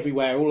players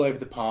everywhere, all over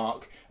the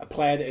park. A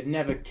player that had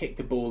never kicked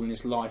a ball in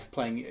his life,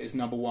 playing as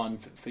number one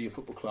for your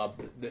football club,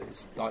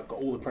 that's like got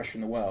all the pressure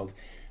in the world.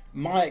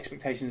 My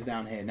expectations are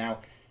down here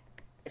now.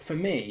 For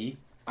me,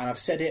 and I've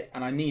said it,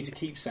 and I need to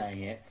keep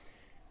saying it.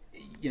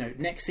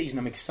 Next season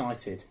I'm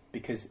excited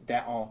because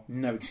there are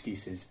no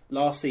excuses.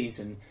 Last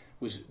season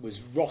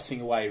was rotting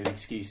away with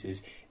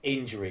excuses,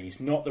 injuries,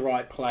 not the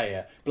right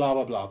player, blah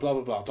blah blah blah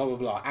blah blah blah blah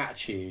blah,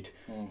 attitude,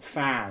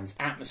 fans,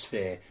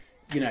 atmosphere.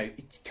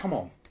 Come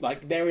on,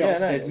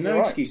 there's no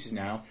right. excuses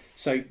now.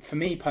 So for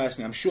me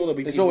personally, I'm sure there'll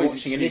be There's people always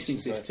watching and listening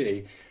to this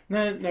excuses,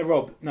 too. No,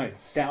 Rob, no,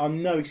 there are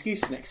no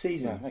excuses next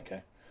season. No,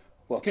 okay.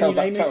 Well, Can you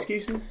name an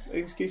excuse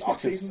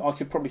next season? I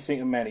could probably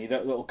think of many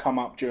that'll come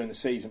up during the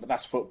season, but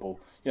that's football.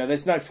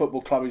 There's no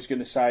football club who's going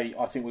to say,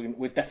 "I think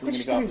we're definitely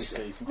going to go up this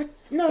season."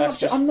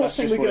 I'm not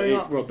saying we're going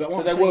up, Rob. But so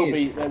what there I'm will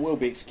saying be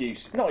is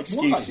excuses, not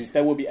excuses.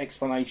 There will be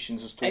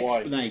explanations as to why.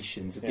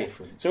 explanations are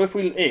different. So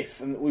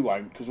and we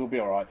won't because we'll be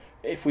all right.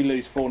 If we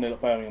lose 4-0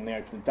 at Birmingham on the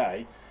opening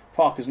day,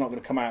 Parker's not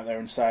going to come out there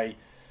and say,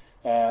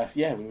 we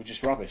were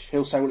just rubbish.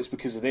 He'll say, well, it's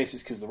because of this,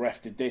 it's because the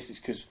ref did this, it's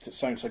because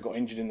so-and-so got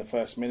injured in the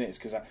first minute, it's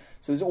because that.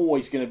 So there's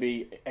always going to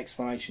be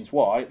explanations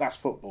why. That's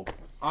football.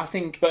 I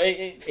think... But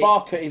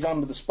Farke is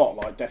under the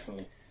spotlight,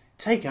 definitely.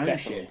 Take ownership.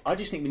 Definitely. I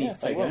just think we need to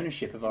take will.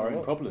 ownership of our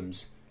own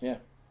problems. Yeah.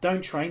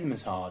 don't train them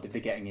as hard if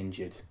they're getting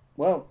injured.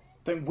 Well,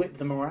 don't whip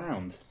them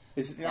around.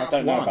 I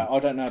don't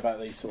know about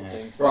these sort of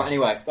things. Right,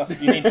 anyway.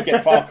 You need to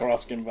get Farker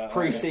asking about that.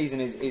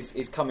 Pre-season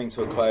is coming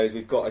to a close.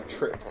 We've got a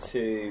trip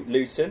to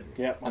Luton.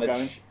 Yeah, I'm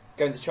and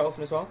going to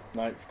Charlton as well?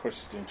 No,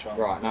 Chris is doing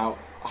Charlton. Right, now,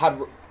 I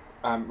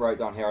had wrote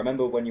down here, I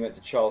remember when you went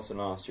to Charlton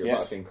last year, it might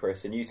have been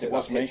Chris, and you took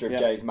that picture of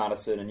James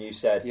Maddison and you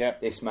said,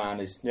 this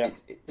man is... Did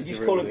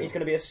you call him, he's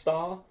going to be a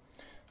star?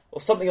 Or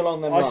something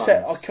along those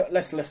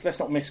lines? Let's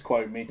not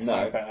misquote me to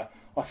sound better.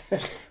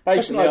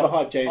 Basically,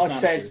 overhype James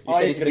Maddison. You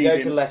said he's going to go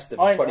to Leicester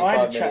for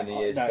 25 million a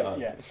year's time.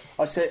 Yeah.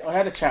 I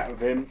had a chat with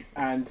him,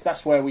 and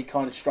that's where we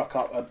kind of struck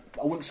up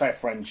I wouldn't say a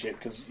friendship,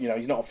 because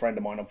he's not a friend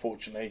of mine,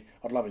 unfortunately.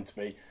 I'd love him to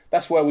be.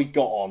 That's where we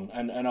got on,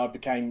 and I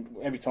became,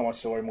 every time I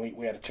saw him,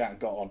 we had a chat and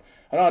got on.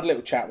 And I had a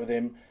little chat with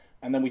him,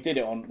 and then we did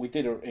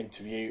an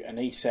interview, and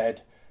he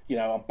said,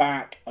 I'm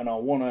back, and I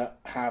want to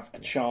have a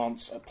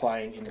chance at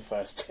playing in the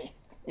first team.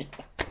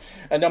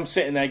 And I'm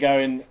sitting there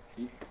going,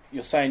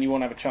 you're saying you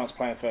want to have a chance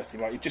playing the first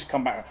team, right? You've just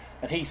come back.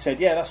 And he said,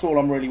 that's all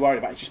I'm really worried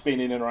about. It's just being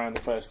in and around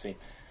the first team.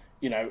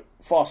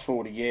 Fast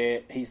forward a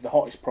year, he's the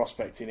hottest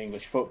prospect in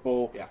English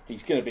football. Yeah.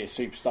 He's going to be a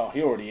superstar.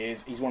 He already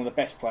is. He's one of the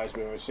best players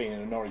we've ever seen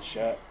in a Norwich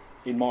shirt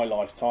in my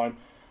lifetime.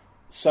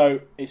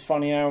 So it's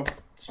funny how...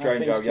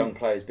 Strange how young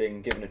players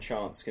being given a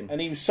chance can...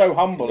 And he was so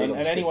humble, and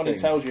anyone who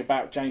tells you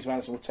about James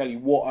Maddison will tell you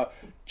what a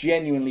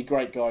genuinely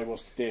great guy he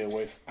was to deal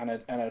with, and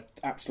an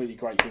absolutely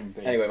great human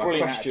being. Anyway, my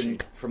Brilliant question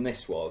attitude. from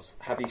this was,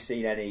 have you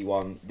seen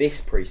anyone this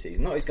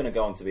pre-season, not who's going to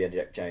go on to be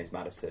a James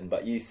Maddison,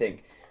 but you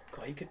think,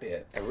 God, he could be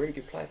a really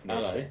good player for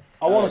Norwich.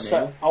 I want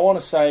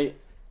to say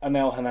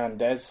Anel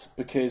Hernandez,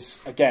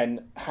 because,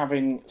 again,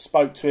 having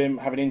spoke to him,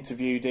 having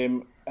interviewed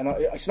him, and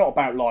it's not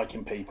about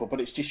liking people, but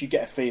it's just you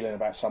get a feeling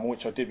about someone,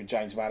 which I did with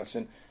James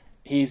Maddison.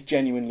 He is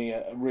genuinely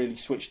a really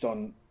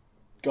switched-on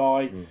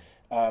guy.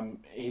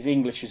 His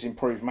English has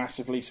improved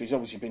massively, so he's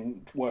obviously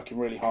been working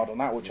really hard on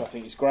that, which I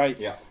think is great.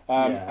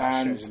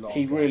 And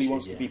he really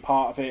wants to be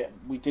part of it.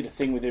 We did a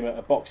thing with him at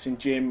a boxing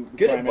gym.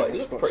 Good, but he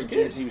looked pretty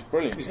good. He was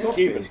brilliant.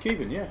 He's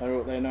Cuban, yeah.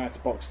 They know how to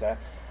box there.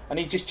 And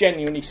he just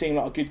genuinely seemed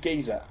like a good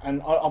geezer.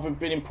 And I've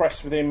been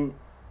impressed with him.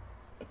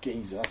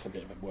 Geezer, that's a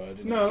bit of a word,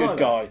 isn't it? Good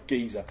guy,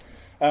 geezer.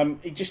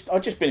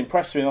 I've just been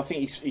impressed with him. I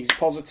think he's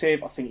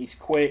positive. I think he's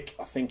quick.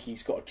 I think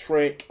he's got a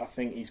trick. I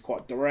think he's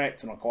quite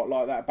direct, and I quite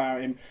like that about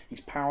him.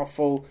 He's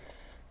powerful.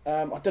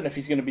 I don't know if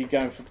he's going to be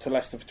going to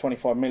Leicester for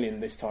 25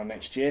 million this time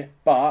next year,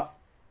 but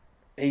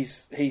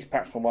he's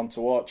perhaps one to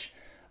watch.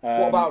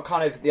 What about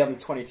kind of the under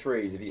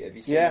 23s? Have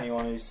you seen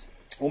anyone who's...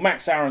 Well,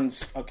 Max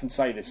Aarons, I can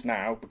say this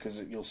now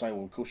because you'll say,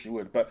 well, of course you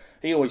would, but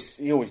he always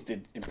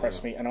did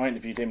impress me, and I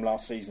interviewed him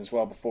last season as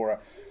well before.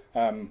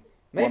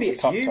 Maybe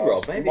it's you,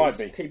 Rob. Maybe it it's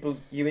might be people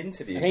you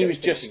interviewed. And he was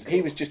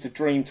just a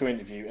dream to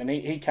interview, and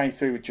he came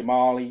through with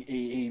Jamal.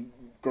 He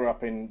grew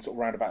up in sort of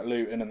round about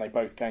Luton, and they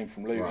both came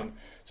from Luton, right.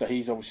 So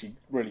he's obviously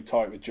really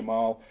tight with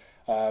Jamal.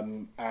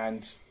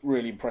 And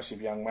really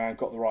impressive young man,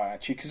 got the right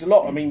attitude. Because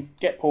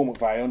get Paul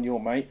McVeigh on, your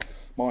mate,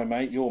 my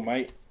mate, your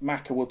mate.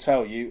 Macca will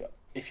tell you,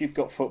 if you've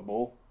got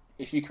football,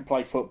 if you can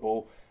play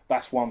football,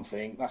 that's one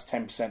thing, that's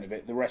 10% of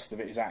it. The rest of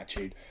it is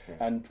attitude. Yeah.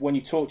 And when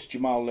you talk to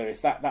Jamal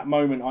Lewis, that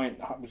moment, I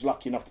was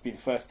lucky enough to be the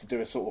first to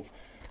do a sort of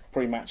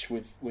pre-match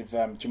with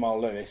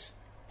Jamal Lewis.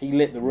 He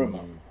lit the room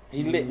up.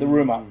 He lit the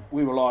room up.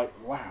 We were like,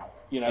 wow.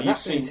 And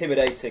that's an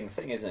intimidating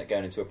thing, isn't it?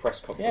 Going into a press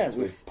conference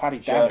with Paddy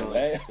Davitt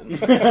there.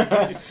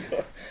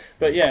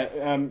 But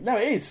no,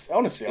 it is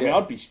honestly. I mean,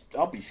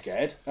 I'd be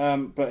scared.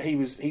 But he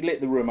lit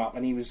the room up,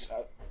 and he was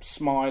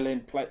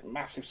smiling,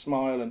 massive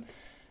smile, and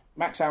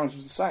Max Aarons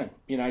was the same.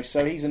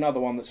 So he's another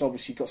one that's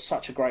obviously got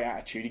such a great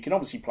attitude. He can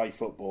obviously play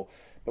football,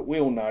 but we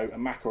all know,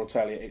 and Macca will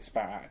tell you, it's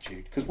about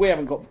attitude because we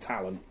haven't got the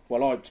talent.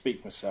 Well, I speak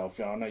for myself.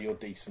 I know you're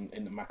decent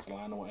in the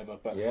Matalan or whatever,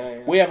 but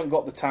we haven't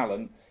got the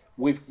talent.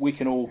 We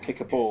can all kick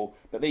a ball,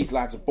 but these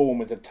lads are born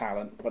with the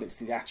talent, but it's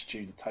the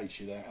attitude that takes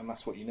you there, and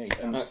that's what you need.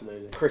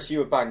 Absolutely. Chris, you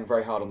were banging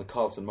very hard on the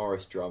Carlton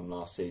Morris drum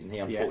last season. He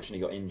unfortunately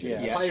got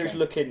injured. The player who's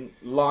looking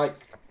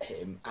like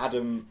him,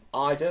 Adam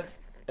Ida.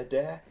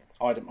 Yeah.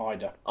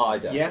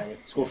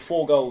 Scored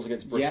 4 goals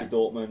against Borussia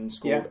Dortmund,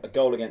 scored a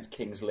goal against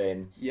Kings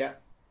Lynn. Yeah.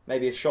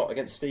 Maybe a shot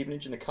against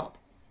Stevenage in the Cup.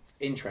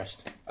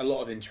 A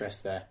lot of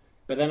interest there.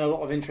 But then a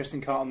lot of interest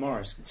in Carlton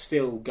Morris.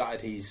 Still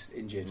gutted he's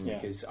injured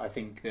because I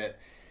think that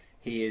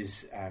he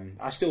is...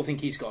 I still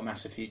think he's got a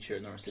massive future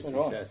at Norwich City,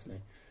 certainly.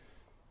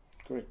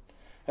 Great.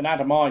 And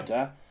Adam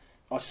Ida,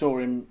 I saw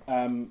him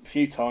a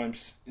few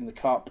times in the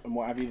Cup and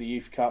what have you, the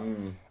Youth Cup.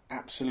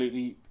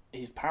 Absolutely,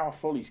 he's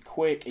powerful, he's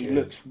quick, he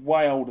looks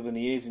way older than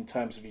he is in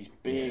terms of he's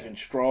big and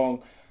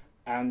strong.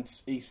 And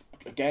he's,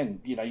 again,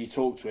 you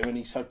talk to him and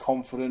he's so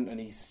confident, and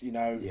he's,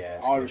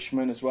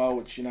 Irishman as well,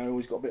 which,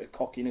 always got a bit of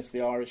cockiness,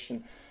 the Irish,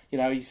 and,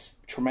 he's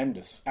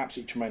tremendous,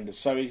 absolutely tremendous.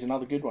 So he's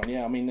another good one,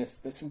 I mean, there's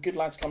some good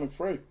lads coming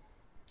through.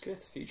 Good,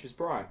 the future's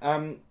bright.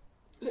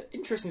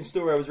 Interesting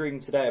story I was reading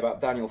today about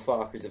Daniel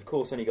Farke. He's, of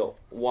course, only got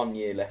 1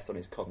 year left on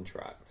his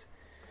contract.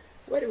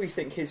 Where do we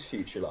think his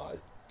future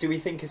lies? Do we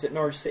think it's at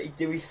Norwich City?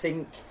 Do we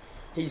think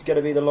he's going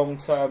to be the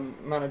long-term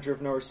manager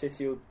of Norwich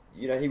City? Or,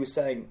 he was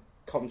saying,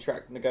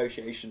 contract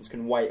negotiations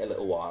can wait a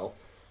little while.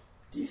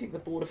 Do you think the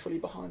board are fully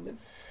behind him?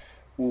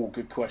 Oh,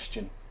 good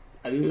question.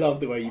 I love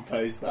the way you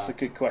posed that. That's a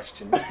good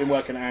question. He's been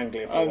working at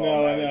Anglia for a I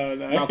while.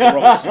 know.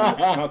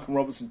 Malcolm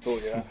Robertson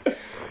taught you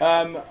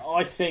that.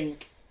 I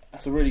think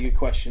that's a really good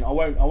question. I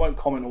won't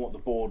comment on what the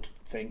board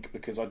think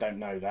because I don't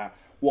know that.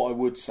 What I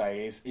would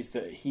say is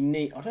that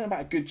I don't know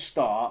about a good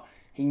start.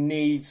 He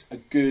needs a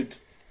good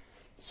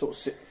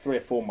sort of 3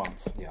 or 4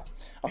 months. Yeah.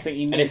 I think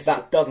he needs. And if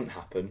that doesn't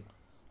happen,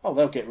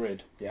 they'll get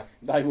rid. Yeah.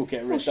 They will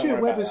get rid. Well,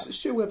 Don't worry about that.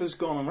 Stuart Webber's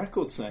gone on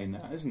record saying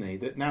that, hasn't he?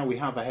 That now we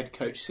have a head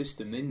coach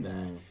system in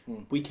there,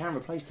 we can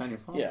replace Daniel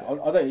Farke. Yeah, I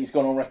don't think he's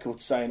gone on record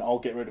saying I'll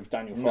get rid of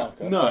Daniel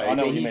Farke. No, I know but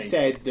what you he mean.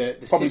 said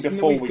that the Probably system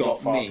before that we we've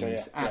got got Farke,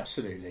 means yeah.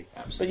 absolutely.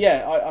 But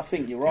yeah, I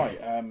think you're right,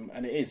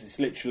 and it is. It's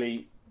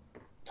literally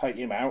take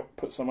him out,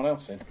 put someone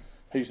else in.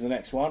 Who's the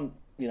next one?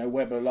 You know,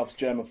 Webber loves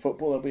German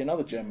football. There'll be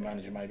another German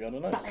manager, maybe. I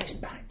don't know. But let's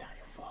back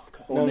Daniel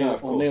Farke.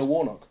 Or Neil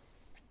Warnock.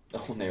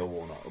 oh, Neil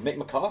Warnock. Mick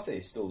McCarthy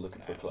is still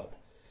looking for a club.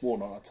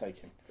 Warnock, I'd take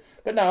him.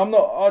 But no, I'm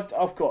not.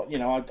 I've got.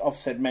 I've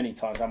said many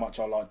times how much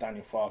I like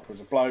Daniel Farke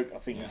as a bloke. I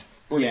think he's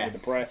brilliant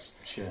with the press.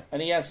 Sure.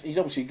 And he's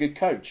obviously a good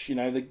coach. You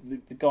know, the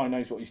guy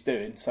knows what he's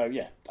doing. So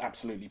yeah,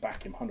 absolutely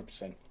back him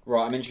 100%.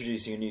 Right, I'm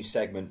introducing a new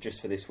segment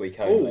just for this week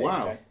only. Oh,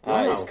 wow. Okay.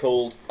 Wow. It's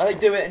called They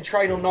Do It and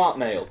Train or Not,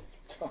 Neil.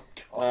 Oh,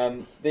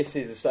 God. This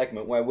is the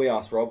segment where we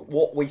ask Rob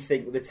what we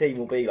think the team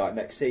will be like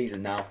next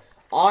season. Now,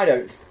 I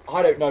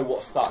don't know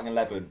what starting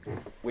 11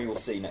 we will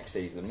see next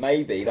season.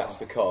 Maybe that's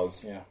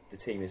because the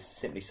team is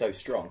simply so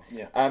strong.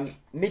 Yeah.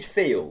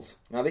 Midfield.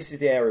 Now, this is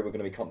the area we're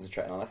going to be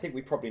concentrating on. I think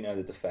we probably know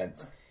the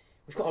defence.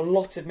 We've got a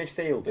lot of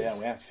midfielders. Yeah,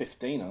 we have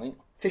 15, I think.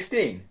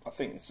 15? I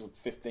think it's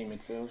 15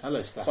 midfielders.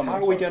 Hello, Staff. How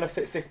are we going to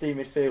fit 15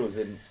 midfielders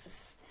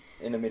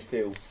in a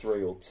midfield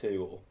 3 or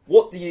 2? Or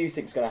what do you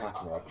think is going to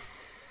happen,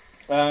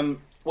 Rob?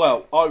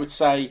 Well, I would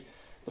say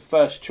the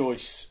first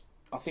choice.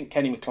 I think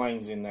Kenny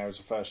McLean's in there as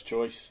a first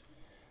choice.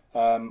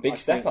 Big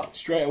step up.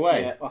 Straight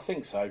away. Yeah, I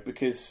think so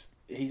because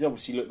he's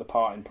obviously looked the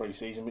part in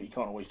pre-season, but you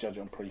can't always judge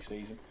it on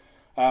pre-season.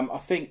 I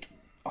think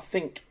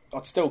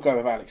I'd still go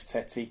with Alex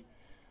Tettey.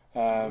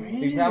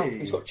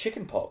 Who's got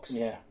chicken pox?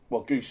 Yeah,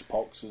 well, goose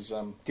pox as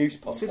Goose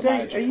pox. So the Dave,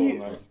 manager are called you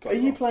him, got are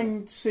it you wrong.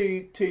 playing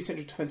two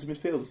central defensive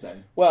midfielders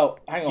then? Well,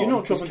 hang on. You're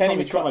not because dropping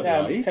Tommy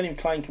Trybuck, are you?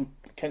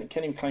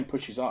 Kenny McLean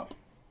pushes up.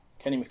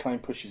 Kenny McLean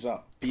pushes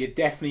up. But you're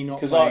definitely not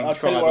 'Cause playing I'll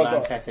tell you where Trybuck I've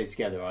and got- Tete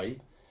together, are you?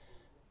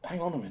 Hang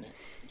on a minute.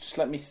 Just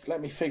let me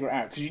figure it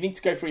out because you need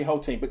to go through your whole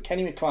team. But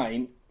Kenny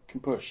McLean can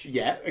push.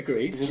 Yeah,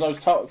 agreed. Because I was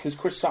told because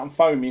Chris Sutton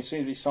phoned me as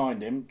soon as we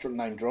signed him,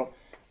 name drop,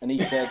 and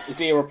he said,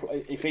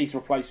 if he's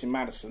replacing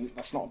Maddison,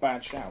 that's not a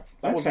bad shout.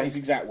 That wasn't Okay. his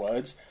exact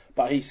words,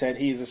 but he said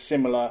he is a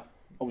similar,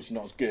 obviously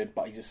not as good,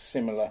 but he's a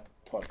similar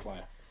type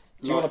player.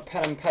 Do you want a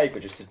pen and paper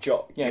just to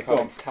jot? Yeah, your go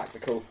kind of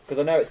tactical, because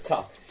I know it's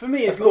tough. For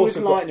me, as Of long course as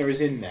we've got- Leitner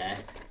is in there,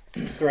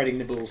 threading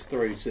the balls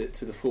through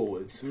to the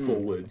forwards,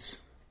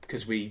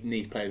 because we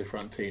need to play the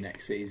front two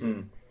next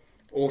season,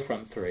 or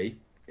front three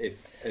if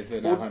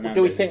Hernandez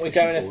Do we is think we're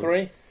pushing going a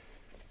forwards. 3?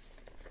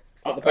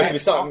 Oh, so we're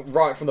starting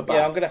right from the back.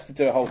 Yeah, I'm going to have to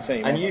do a whole team.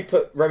 and aren't you I?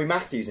 put Remy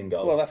Matthews in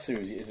goal. Well, that's who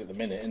he is at the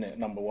minute, isn't it?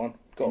 Number one.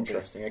 Got to be.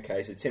 Interesting.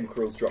 Okay, so Tim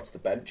Krul's dropped to the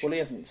bench. Well, he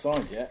hasn't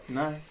signed yet.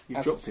 No, you've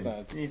As dropped a him.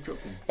 third. You've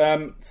dropped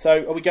him.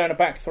 So, are we going a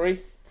back 3?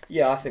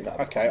 Yeah, I think that.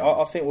 Okay,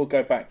 I think we'll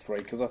go back 3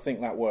 because I think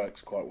that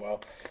works quite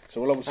well.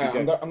 So we'll obviously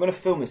I'm go. going to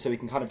film this so we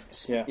can kind of.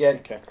 Yeah, Okay.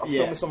 okay. I'll Yeah.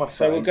 film this on my phone.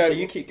 So we'll go- So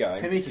you keep going.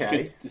 Timmy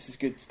K. This is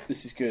good.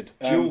 This is good.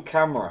 Dual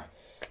camera.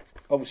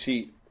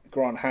 Obviously,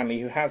 Grant Hanley,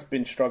 who has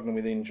been struggling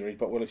with injury,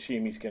 but we'll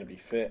assume he's going to be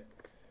fit.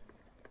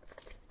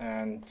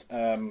 And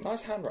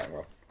Nice handwriting,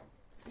 Rob.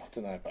 I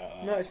don't know about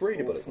that. No, it's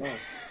readable. It's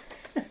nice.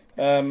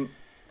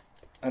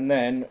 And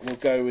then we'll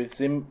go with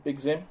Big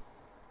Zim.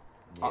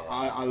 Yeah.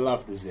 I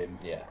love the Zim.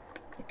 Yeah.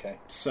 Okay.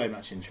 So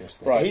much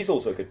interest there. Right. He's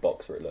also a good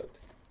boxer. It looked.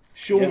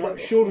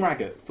 Sean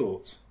Raggett,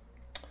 thoughts?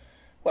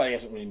 Well, he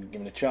hasn't really been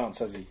given a chance,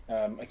 has he?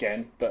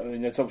 Again, but I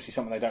mean, there's obviously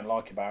something they don't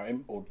like about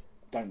him or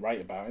don't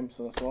rate about him,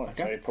 so that's why.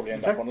 Okay. So he'll probably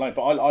end up on loan.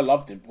 But I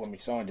loved him when we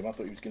signed him. I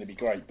thought he was going to be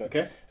great. But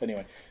Okay.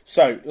 anyway,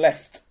 so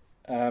left.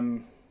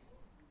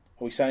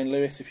 Are we saying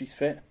Lewis if he's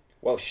fit?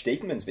 Well,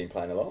 Stiepermann's been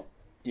playing a lot.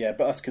 Yeah,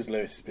 but that's because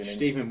Lewis has been in.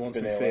 Stephen wants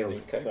been ill, midfield.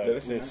 hasn't he? Okay, So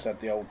Lewis, Lewis had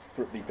the old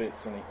thripply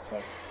bits, hasn't he?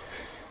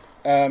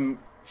 So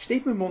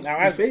Steepman wants now,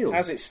 midfield.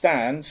 as it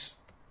stands,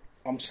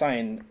 I'm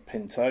saying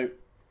Pinto.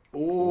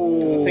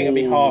 Ooh. I think it'd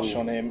be harsh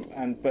on him,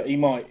 but he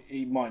might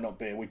not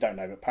be. We don't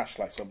know. But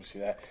Pashlak's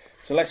obviously there.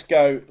 So let's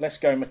go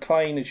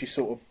McLean as you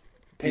sort of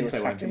your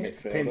Pinto won't be attacking here.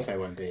 midfielder. Pinto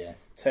won't be here.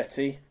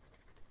 Tetty,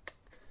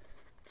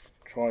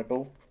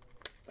 Tribal.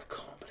 I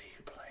can't believe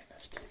you're playing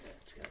those two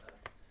together.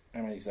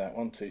 How many is that?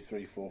 1, 2,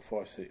 3, 4,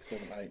 5, 6,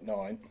 7, 8,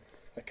 9.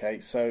 Okay,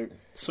 so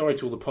Sorry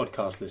to all the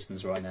podcast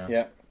listeners right now.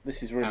 yeah,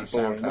 this is really And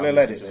boring. SoundCloud We'll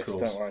edit listeners, this, of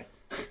don't worry.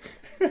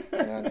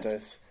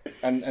 Hernandez,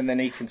 and then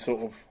he can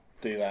sort of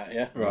do that,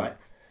 yeah. Right.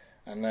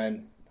 And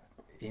then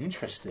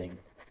Interesting.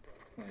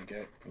 there you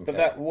go. But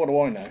that, what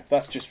do I know?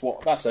 That's just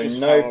what. That's So just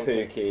no how I'd do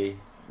it. Pookie.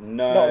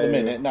 No. Not at the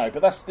minute, no.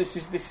 But this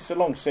is a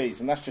long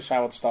season. That's just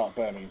how I'd start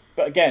Birmingham.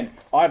 But again,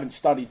 I haven't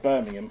studied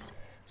Birmingham,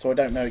 So I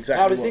don't know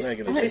exactly How does what they're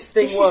going to do. this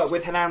thing work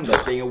with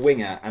Hernando being a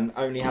winger and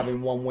only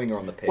having one winger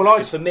on the pitch? Well,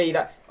 Because for me,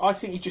 that I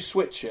think you just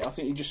switch it. I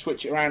think you just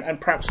switch it around, and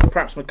perhaps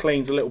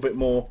McLean's a little bit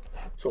more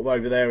sort of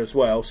over there as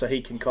well, so he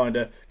can kind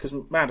of, because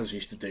Madders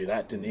used to do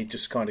that, didn't he?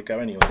 Just kind of go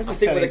anywhere. I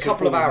think with a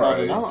couple of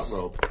arrows,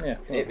 Rob. Yeah.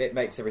 it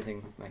makes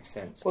everything make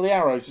sense. Well, the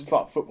arrows is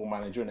like Football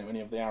Manager, isn't it? When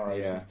you have the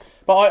arrows. Yeah.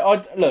 But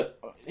I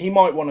look, he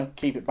might want to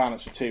keep it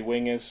balanced with two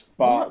wingers,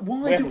 but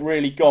Why we haven't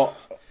really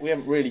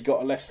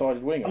got a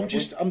left-sided winger.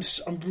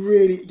 I'm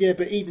really,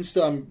 but even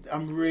still,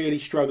 I'm really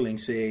struggling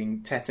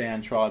seeing Tete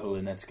and Tribal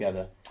in there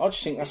together. I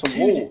just think that's a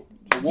wall.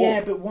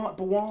 Yeah, but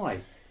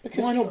why?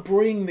 Because why not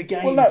bring the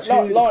game Well, no, to the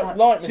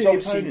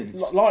Leitner's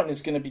opponents?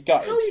 Leitner's going to be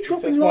gutted. How are you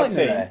dropping That's my Leitner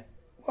team. there?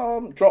 Well, I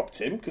haven't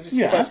dropped him because it's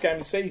the first game of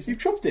the season. You've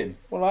dropped him.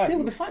 Well, I Deal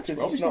haven't, with the facts,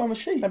 because Rob. He's not on the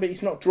sheet. No, but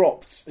he's not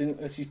dropped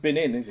unless he's been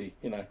in, is he?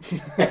 You know.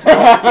 So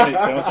I did it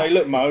to him. I say,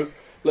 look, Mo,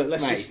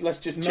 let's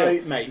just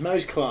chill.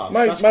 Mo's class.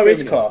 Mo That's is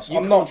criminal. class. You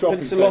I'm can't not. drop But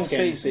him it's a long first game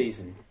of the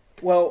season. season.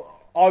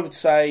 Well, I would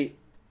say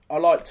I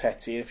like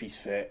Tetty if he's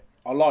fit.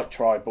 I like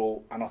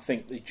Tribal, and I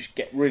think they just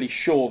get really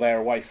sure they're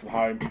away from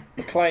home.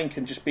 McLean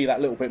can just be that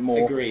little bit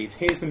more. Agreed.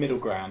 Here's the middle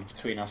ground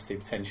between us two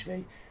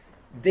potentially.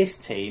 This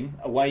team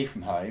away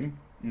from home,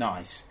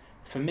 nice.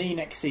 For me,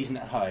 next season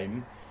at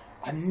home,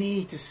 I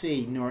need to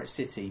see Norwich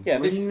City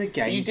bringing the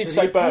game. You did to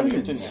say the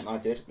Birmingham, opponents. didn't you? I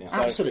did. Yeah.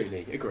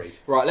 Absolutely agreed.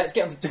 Right, let's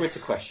get on to Twitter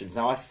questions.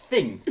 Now, I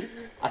think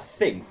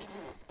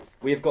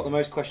we have got the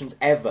most questions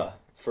ever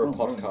for a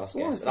podcast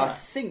guest. And I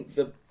think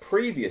the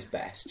previous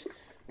best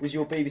was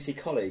your BBC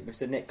colleague,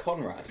 Mr. Nick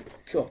Conrad.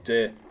 God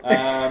dear.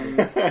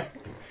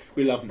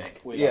 We love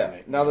Nick. We love Yeah.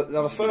 Nick. Now,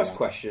 the first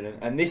question,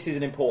 and this is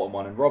an important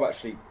one, and Rob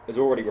actually has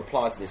already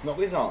replied to this, not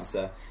with his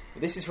answer,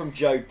 but this is from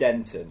Joe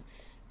Denton,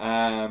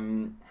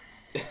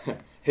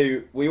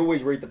 who we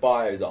always read the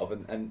bios of,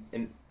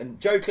 and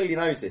Joe clearly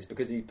knows this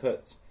because he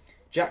puts,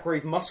 Jack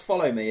Reeve must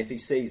follow me if he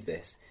sees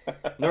this.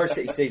 Norwich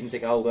City season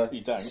ticket holder, You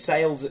don't.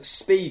 sales at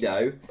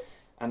Speedo,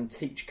 and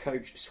teach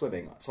coach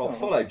swimming. So I'll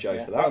follow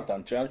Joe for that. Well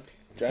done, Joe.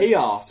 He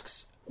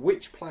asks,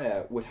 which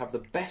player would have the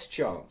best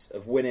chance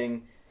of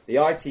winning the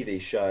ITV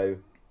show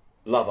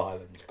Love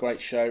Island? Great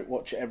show.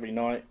 Watch it every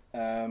night.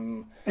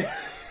 Do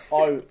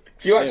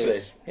you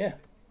actually? Yeah.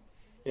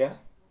 Yeah.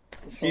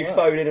 Do you alright.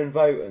 phone in and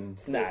vote?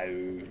 And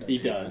No. He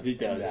does.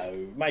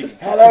 No. Maybe.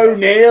 Hello,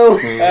 Neil.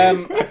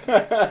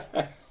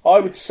 I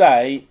would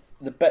say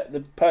the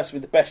person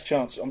with the best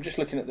chance. I'm just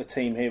looking at the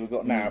team here we've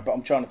got now, but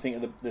I'm trying to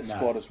think of the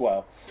squad as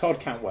well. Todd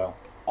Cantwell.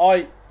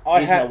 I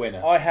He's had my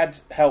winner. I had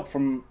help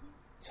from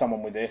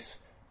someone with this.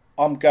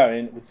 I'm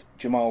going with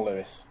Jamal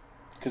Lewis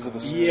because of the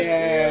just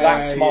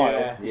that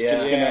smile. Yeah.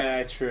 Just gonna,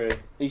 Yeah, true.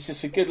 he's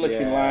just a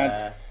good-looking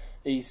lad.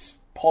 He's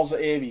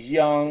positive. He's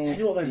young. Tell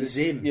you what, though, the he's,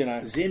 Zim. You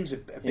know, Zim's a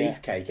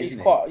beefcake, He's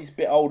isn't he? He's a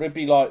bit older. He'd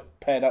be like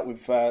paired up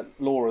with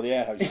Laura, the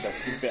air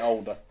hostess. He's a bit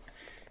older.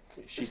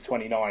 She's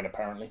 29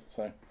 apparently.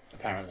 So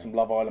Apparently. some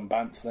Love Island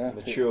bants there.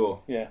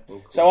 mature. Yeah. Well,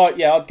 cool. So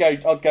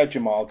I'd go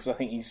Jamal because I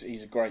think he's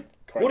a great.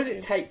 What does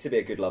it take to be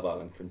a good Love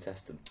Island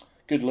contestant?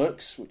 Good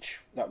looks, which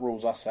that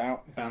rules us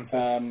out.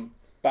 Banter.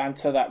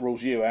 Banter, that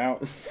rules you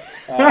out.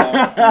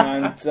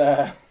 I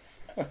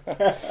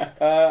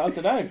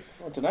don't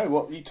know.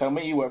 What you tell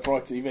me? You work for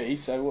ITV,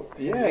 so what,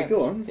 Yeah,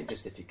 go I on. think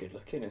just if you're good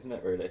looking, isn't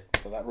it, really?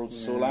 So that rules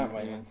us all out,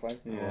 mate. I'm afraid.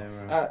 Yeah,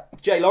 right.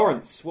 Jay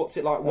Lawrence, what's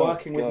it like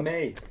working with God.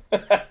 me?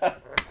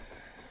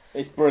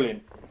 It's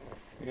brilliant.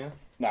 Yeah.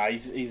 No,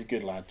 he's a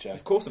good lad, Joe.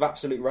 Of course, of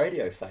Absolute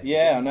Radio fame.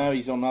 Yeah, I know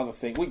he's on other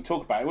things. We can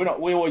talk about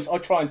it. I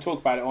try and talk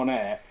about it on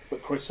air,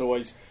 but Chris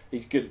is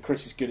good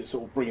at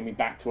sort of bringing me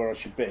back to where I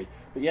should be.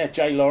 But yeah,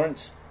 Jay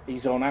Lawrence,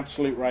 he's on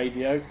Absolute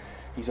Radio.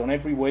 He's on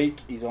every week.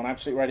 He's on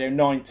Absolute Radio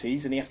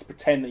 90s, and he has to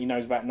pretend that he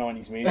knows about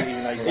 90s music.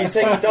 Even though he's You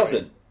think he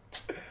doesn't?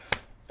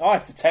 I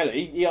have to tell it.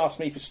 He asked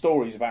me for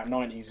stories about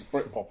 90s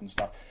Britpop and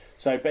stuff.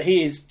 So, but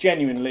he is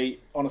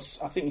genuinely I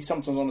think he's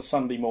sometimes on a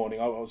Sunday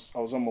morning. I was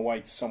on my way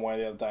to somewhere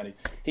the other day. And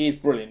he is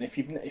brilliant.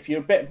 If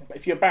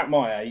you're about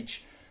my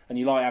age and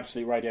you like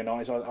Absolute Radio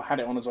 90s, I had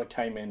it on as I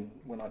came in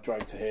when I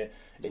drove to here.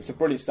 It's a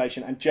brilliant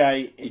station. And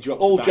Jay,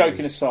 all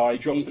joking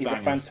aside, he's a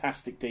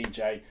fantastic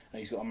DJ and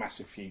he's got a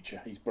massive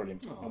future. He's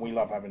brilliant, and we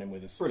love having him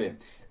with us.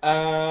 Brilliant.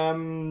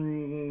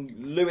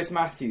 Lewis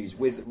Matthews,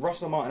 with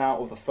Russell Martin out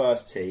of the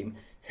first team,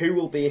 who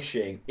will be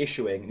issuing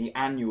the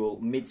annual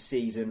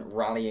mid-season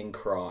rallying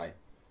cry?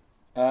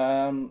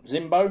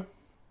 Zimbo.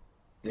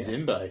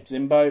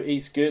 Zimbo.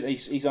 He's good.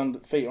 He's feet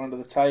are under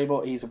the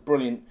table. He's a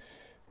brilliant.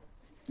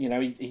 You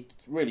know, he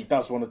really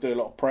does want to do a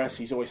lot of press.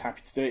 He's always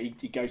happy to do it.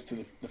 He goes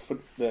to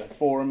the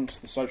forums,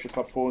 the social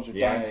club forums with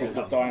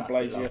Diane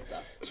Blazier,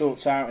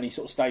 sorts out, and he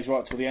sort of stays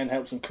right till the end,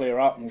 helps them clear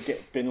up and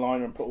get bin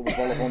liner and put all the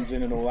volleyball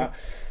in and all that.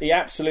 He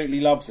absolutely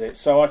loves it.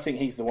 So I think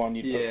he's the one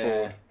you'd put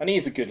forward. And he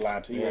is a good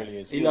lad. He really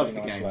is. He really loves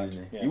the nice game, lad.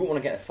 doesn't he? Yeah. You wouldn't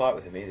want to get in a fight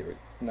with him either.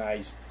 No,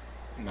 he's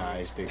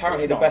big.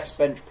 Apparently the best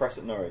bench press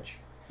at Norwich.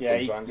 yeah,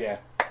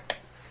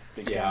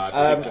 big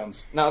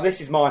guns. Now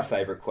this is my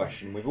favourite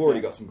question. We've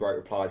already got some great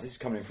replies. This is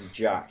coming in from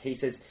Jack. He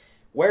says,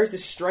 where is the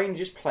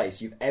strangest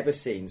place you've ever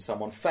seen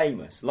someone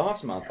famous?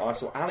 Last month I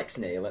saw Alex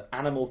Neil at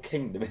Animal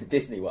Kingdom in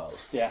Disney World.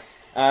 Yeah.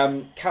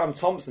 Callum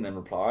Thompson then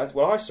replies,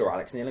 well, I saw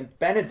Alex Neil in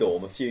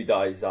Benidorm a few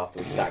days after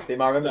we sacked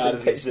him. I remember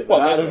seeing pictures of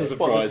that doesn't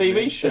surprise the TV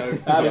me. show.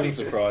 That doesn't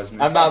surprise me.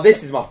 And now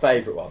this is my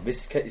favourite one.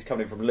 This is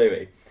coming in from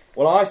Louis.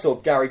 Well, I saw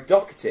Gary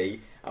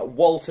Doherty at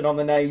Walton on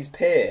the Naze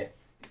Pier.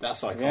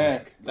 That's iconic.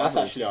 Yeah, That's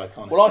lovely. actually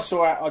iconic.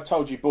 Well, I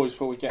told you boys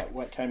before we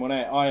came on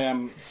air,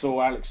 I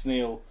saw Alex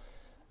Neil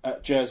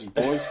at Jersey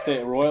Boys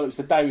Theatre Royal. It was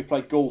the day we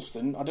played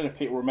Galston. I don't know if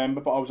people remember,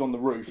 but I was on the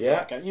roof. for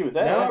that game. You were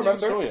there. No, I weren't you?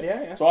 remember. Saw you.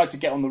 Yeah. So I had to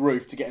get on the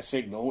roof to get a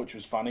signal, which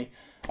was funny.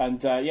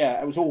 And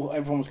it was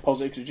everyone was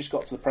positive because we just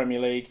got to the Premier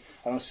League,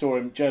 and I saw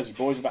him Jersey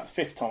Boys. About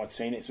the 5th time I'd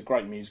seen it. It's a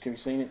great music. Have you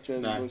seen it,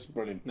 Jersey No. Boys?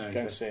 Brilliant. No Go and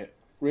interest. see it.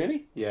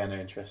 Really? Yeah, no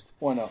interest.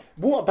 Why not?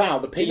 What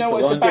about the you people know what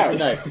it's on about? different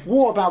note?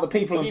 What about the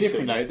people Have on you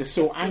different seen note that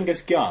saw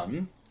Angus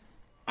Gunn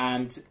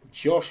and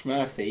Josh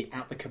Murphy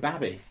at the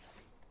Kebabi?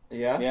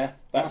 Yeah? Yeah,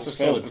 That's a was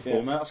solid filmed,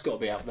 performer. That's got to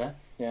be up there.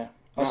 Yeah.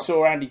 I Now-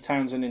 saw Andy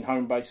Townsend in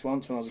Home Base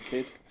once when I was a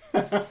kid.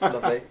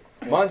 Lovely.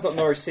 Mine's not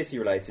Norwich City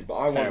related, but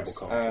I Terrible once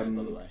content,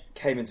 by the way.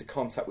 came into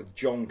contact with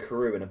John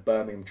Carew in a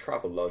Birmingham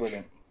travel lodge.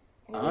 Brilliant.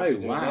 What was Oh he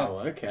doing wow!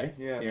 Okay.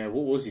 Yeah.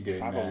 What was he doing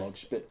there? Travel there?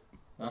 Lodge. Bit,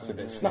 That's a bit.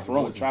 there's nothing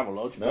wrong with Travel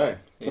Lodge. No. But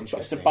it's a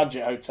Interesting.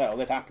 budget hotel.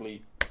 They'd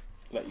happily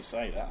let you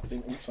say that. I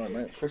think. Oh, sorry,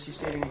 mate. Chris, you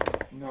seen any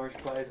Norwich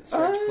players at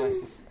strange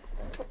places?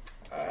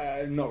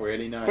 Not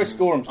really. No. Chris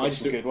Gorham's I got just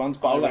some do- good ones,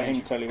 but I I'll let arrange-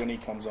 him tell you when he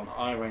comes on.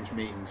 I arrange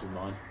meetings with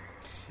mine.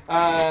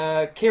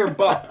 Kieran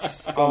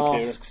Butts on,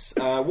 Kieran. asks,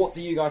 what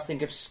do you guys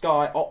think of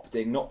Sky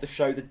opting not to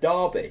show the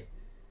derby?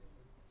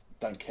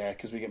 Don't care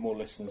because we get more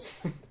listeners.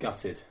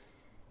 Gutted.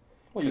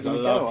 Well, you're Because I going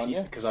to go, love aren't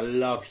you? because I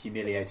love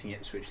humiliating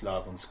Ipswich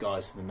Love on Sky,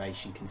 so the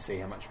nation can see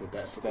how much of a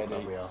better football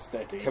club we are.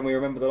 Steady. Can we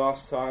remember the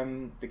last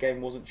time the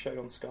game wasn't shown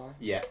on Sky?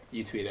 Yeah,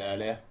 you tweeted it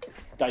earlier.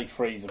 Dave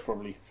Freezer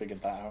probably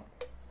figured that out.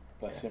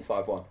 Bless him.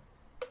 5-1.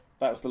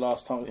 That was the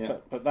last time, Yeah.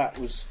 but that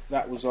was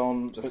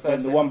on. Just But then the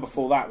Thursday one night.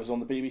 before that was on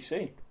the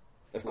BBC.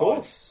 Of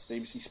course.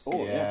 BBC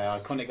Sport. Yeah.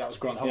 Iconic. That was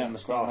Grant Holt Yeah, on the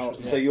Grant start. Holt,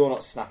 wasn't So it? you're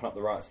not snapping up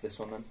the rights for this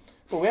one then?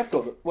 Well, we have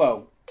got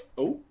well,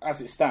 Oh, as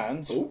it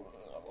stands. Oh.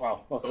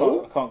 Well,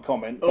 Oh. I can't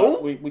comment.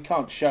 Oh. But we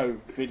can't show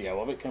video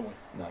of it, can we?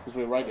 No. Because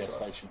we're a radio That's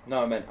right. station.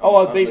 No, I meant... Oh,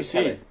 on the BBC.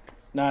 telly.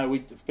 No,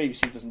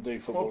 BBC doesn't do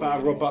football. what about a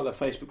anymore. Rob Butler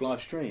Facebook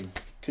live stream?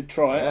 Could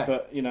try Yeah. it,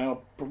 but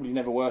I'll probably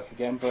never work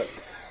again. But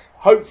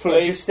hopefully,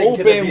 But just think all of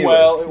the being viewers.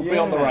 well, it will be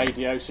on the Yeah.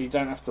 radio, so you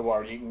don't have to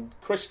worry. You can.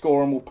 Chris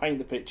Gorham will paint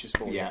the pictures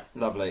for you. Yeah.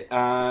 Lovely.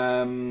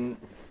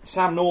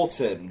 Sam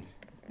Norton.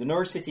 The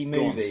Norwich City Go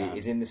on, movie Sam.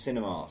 is in the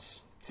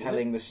cinemas,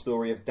 telling the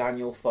story of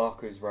Daniel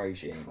Farker's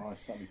regime.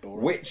 Christ, that'd be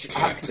boring. Which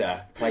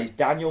actor plays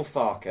Daniel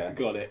Farker?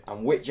 Got it.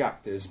 And which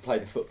actors play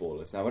the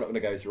footballers? Now, we're not going to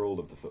go through all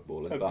of the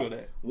footballers, I've but got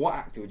it. what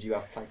actor would you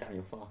have play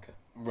Daniel Farker?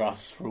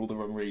 Russ for all the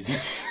wrong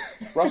reasons.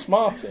 Russ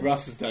Martin.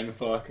 Russ is Daniel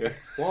Farker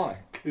Why?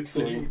 because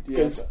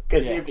Yeah,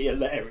 but- he'd be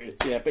hilarious.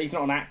 Yeah, but he's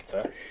not an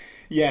actor.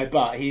 Yeah,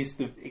 but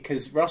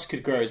because Russ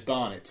could grow his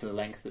barnet to the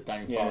length that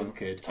Daniel Yeah. Farker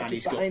could, Take and it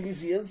he's got behind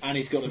his ears. and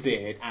he's got a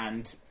beard,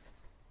 and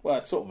Well,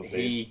 it's sort of a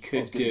beard. he Not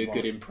could as do as a good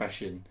mine.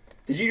 impression.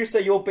 Did you just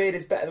say your beard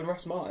is better than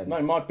Russ Martin's?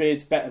 No, my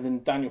beard's better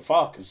than Daniel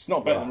Farker's. It's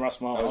not better Right. than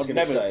Russ Martin. I was I'd gonna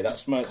never say,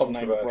 that's besmirch the name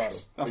of controversial.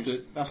 Russ. That's who's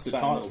the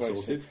saying title that's very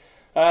sorted.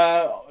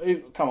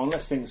 Come on,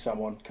 let's think of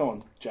someone. Come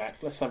on, Jack.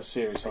 Let's have a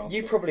serious answer.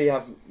 You probably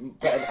have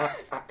better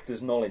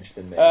actors' knowledge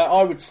than me.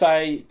 I would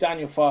say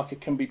Daniel Farker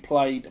can be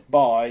played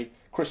by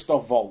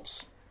Christoph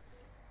Waltz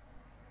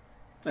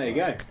There you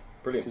go.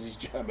 Brilliant. because he's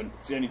German.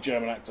 It's the only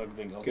German actor I can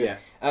think of. Yeah.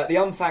 The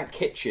Unthanked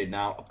Kitchen.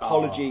 Now,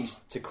 apologies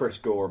to Chris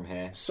Gorham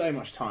here. So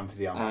much time for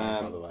the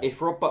unfair, by the way.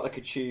 If Rob Butler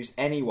could choose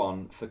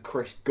anyone for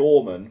Chris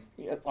Gorman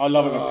Yeah, I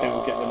love it when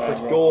people get the name Chris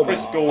wrong. Gorman.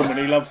 Chris Gorman,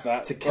 he loves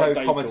that. to Like Dave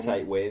co-commentate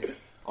Gorman. with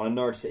on a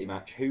Norwich City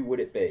match, who would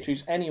it be?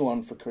 Choose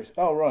anyone for Chris.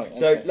 Oh right.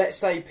 So okay. let's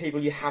say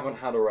people you haven't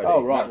had already.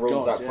 Oh, right, That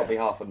rules God, out yeah. probably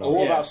half a Or number.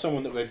 what Yeah. about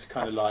someone that would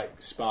kind of like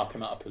spark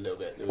him up a little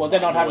bit? That Well, would,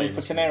 then like, I'd have annoy him for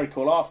or something? Canary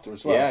Call after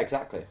as well. Yeah,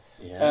 exactly.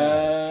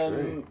 Yeah,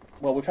 true.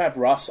 Well, we've had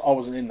Russ. I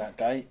wasn't in that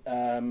day.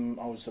 I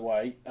was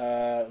away. It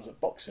was at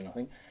boxing, I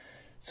think.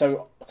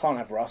 So I can't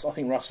have Russ. I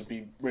think Russ would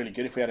be really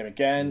good if we had him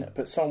again.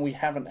 But someone we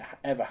haven't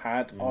ever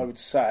had, I would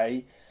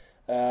say,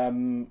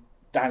 David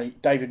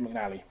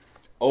McNally.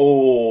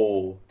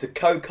 Oh, to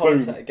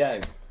co-commentate Boom. a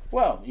game.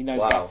 Well, he knows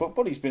Wow. about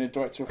football. He's been a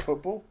director of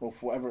football, or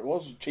for whatever it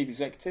was, chief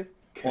executive.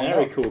 Why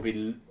Canary not? Call would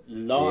be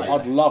live.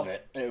 I'd love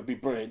it. It would be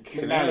brilliant.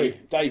 Canary.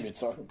 McNally, David,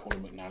 sorry, I can call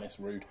him McNally, it's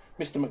rude.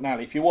 Mr.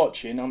 McNally, if you're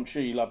watching, I'm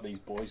sure you love these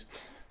boys.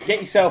 Get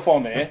yourself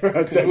on here,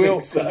 because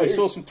we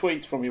saw some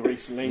tweets from you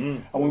recently,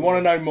 and we want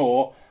to know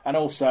more. And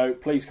also,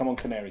 please come on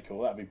Canary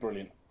Call, that'd be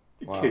brilliant.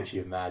 Wow. Could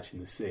you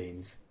imagine the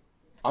scenes?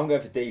 I'm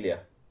going for Delia.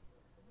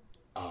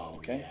 Oh,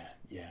 Okay.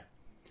 yeah.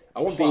 I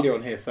want Delia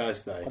on here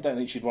first, though. I don't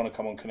think she'd want to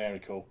come on Canary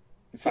Call.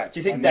 In fact, Do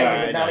you think I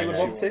know David McNally she would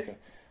want she to?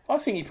 I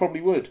think he probably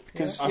would,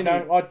 because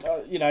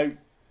Yeah,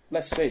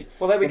 let's see.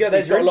 Well, there we go. He's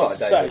There's got your a lot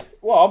invite, to David. say.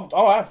 Well,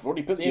 I've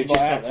already put the You invite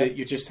just out have there. to.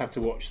 You just have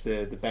to watch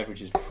the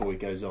beverages before he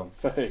goes on.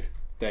 For who?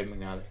 David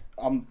McNally.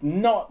 I'm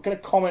not going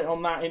to comment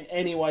on that in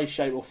any way,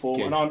 shape, or form,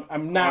 Good. and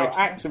I'm now I can.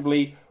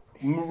 actively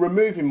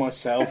removing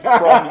myself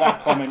from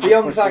that comment.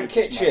 Beyond that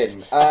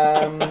kitchen,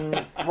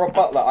 Rob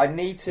Butler, I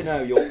need to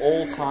know your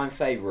all-time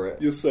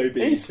favourite. You're so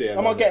BBC.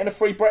 Am I getting a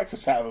free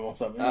breakfast out of him or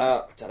something?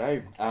 Don't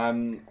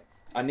know.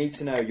 I need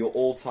to know your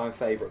all-time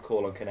favourite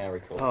call on Canary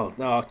Call. Oh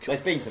no,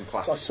 there's been some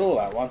classics. I saw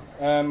that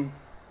one.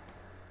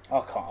 I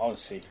can't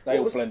honestly. They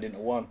all blend into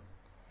one.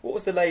 What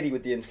was the lady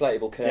with the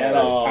inflatable canary? Yeah,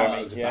 that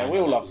was Pammy. Yeah, we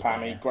all love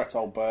Pammy. Great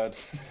old bird.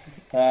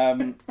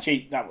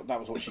 That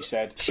was what she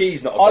said.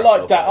 She's not.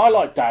 I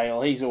like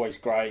Dale. He's always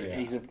great.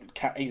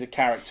 Yeah. He's a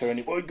character, and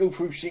he go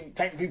through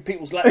take through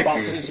people's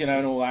letterboxes,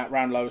 and all that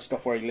round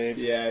Lowestoft where he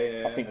lives.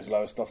 Yeah. I think it's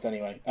Lowestoft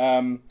anyway.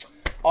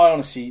 I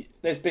honestly,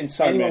 there's been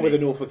so many. Anyone with a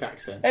Norfolk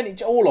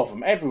accent. All of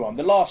them, everyone.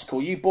 The last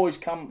call, you boys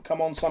come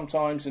on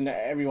sometimes, and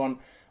everyone.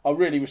 I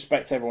really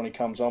respect everyone who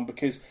comes on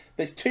because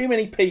there's too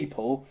many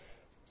people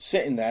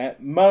sitting there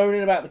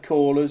moaning about the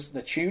callers.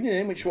 They're tuning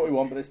in, which is what we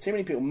want, but there's too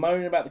many people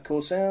moaning about the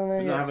callers.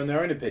 They're not having their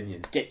own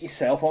opinion. Get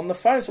yourself on the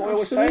phone. That's what I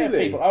always say to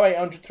people.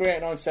 0800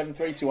 389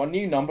 732. Our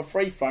new number,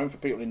 free phone for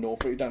people in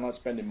Norfolk who don't like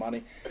spending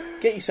money.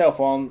 Get yourself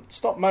on.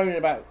 Stop moaning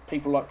about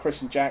people like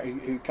Chris and Jack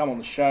who come on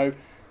the show.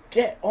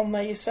 Get on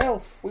there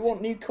yourself. We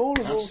want new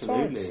callers all the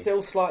time.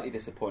 Still slightly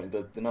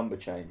disappointed the number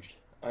changed.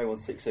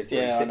 01603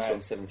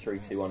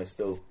 617 is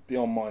still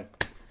beyond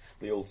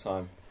the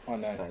all-time. I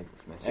know. Favourite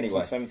for me.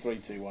 Anyway,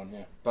 7321,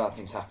 yeah. Bad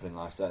things happen in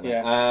life, don't they?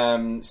 Yeah.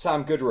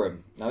 Sam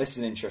Goodrum. Now, this is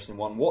an interesting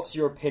one. What's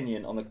your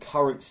opinion on the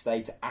current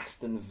state of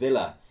Aston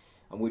Villa?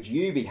 And would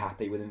you be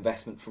happy with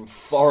investment from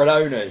foreign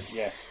owners?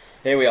 Yes.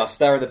 Here we are,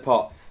 stirring the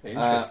pot.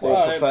 Interesting.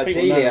 Or prefer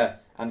Delia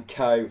and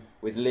co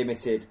with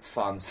limited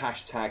funds.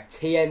 Hashtag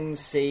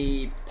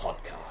TNC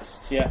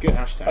podcast. Yeah. Good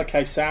hashtag.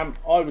 Okay, Sam,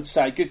 I would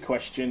say, good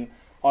question.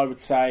 I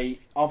would say,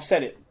 I've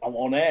said it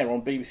on air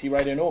on BBC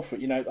Radio Norfolk,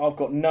 I've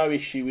got no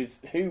issue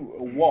with who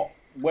or what,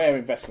 where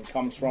investment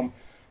comes from,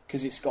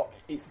 because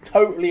it's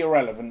totally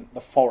irrelevant, the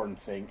foreign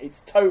thing. It's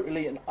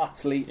totally and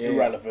utterly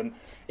irrelevant.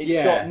 It's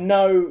got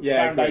no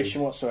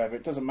foundation whatsoever.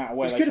 It doesn't matter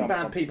where they come from. There's good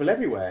and bad people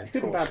everywhere. There's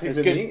good and bad people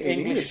in the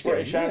English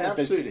British game.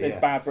 owners, there's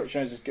bad British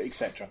owners,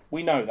 etc.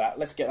 We know that.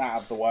 Let's get that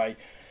out of the way.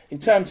 In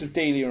terms of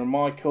Delia and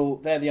Michael,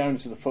 they're the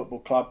owners of the football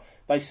club.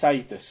 They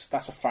saved us.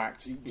 That's a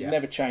fact. You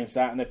never change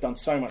that, and they've done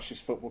so much for this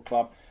football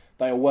club.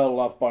 They are well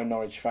loved by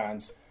Norwich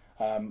fans.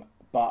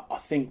 But I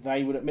think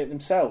they would admit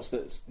themselves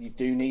that you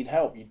do need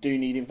help. You do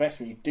need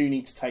investment. You do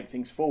need to take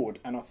things forward.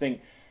 And I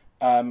think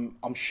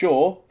I'm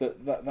sure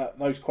that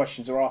those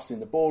questions are asked in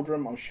the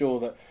boardroom. I'm sure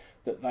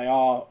that they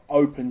are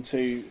open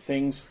to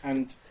things.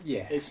 And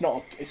it's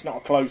not a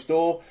closed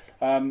door.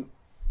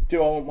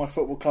 Do I want my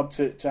football club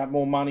to have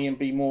more money and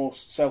be more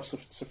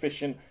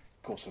self-sufficient?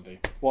 Of course I do.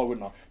 Why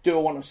wouldn't I? Do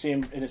I want to see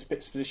them in a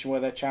position where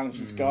they're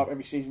challenging to go up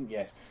every season?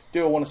 Yes.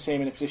 Do I want to see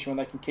them in a position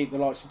where they can keep the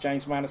likes of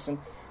James Maddison?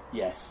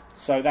 Yes.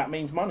 So that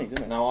means money,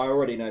 doesn't it? Now, I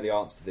already know the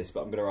answer to this,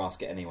 but I'm going to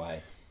ask it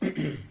anyway.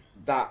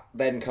 That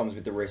then comes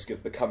with the risk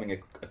of becoming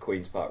a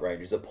Queen's Park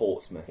Rangers, a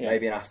Portsmouth,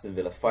 maybe an Aston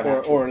Villa,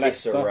 financial or a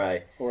Leicester,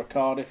 disarray. Or a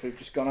Cardiff who've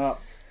just gone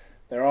up.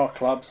 There are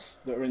clubs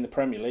that are in the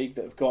Premier League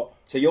that have got...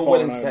 So you're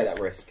willing to take that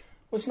risk?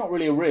 Well, it's not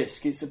really a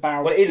risk. It's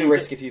about... Well, it is a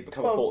risk if you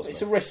become a Portsmouth.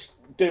 It's a risk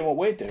doing what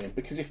we're doing,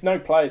 because if no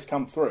players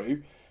come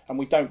through and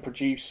we don't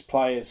produce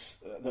players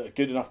that are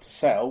good enough to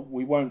sell,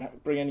 we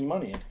won't bring any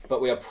money in. But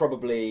we are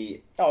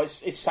probably... Oh,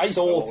 it's safe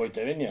for what we're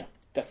doing, yeah.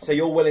 Definitely. So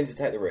you're willing to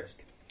take the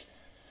risk?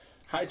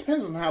 It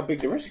depends on how big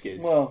the risk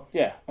is. Well,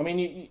 yeah. I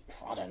mean,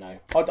 I don't know.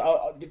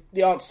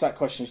 The answer to that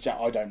question is, Jack,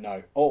 I don't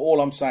know.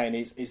 All I'm saying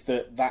is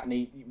that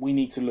we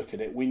need to look at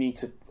it. We need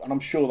to, and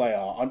I'm sure they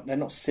are. They're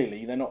not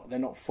silly. They're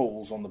not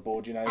fools on the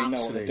board. They know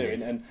what they're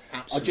doing. And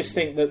I just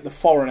think that the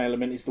foreign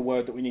element is the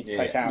word that we need to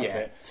take out of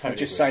it. Totally and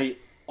just say,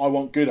 I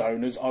want good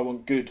owners. I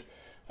want good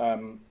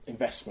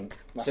investment.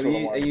 That's so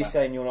all are you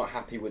saying you're not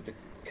happy with the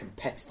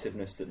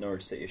competitiveness that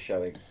Norwich City is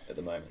showing at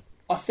the moment?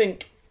 I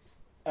think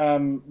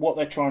what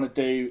they're trying to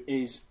do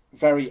is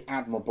very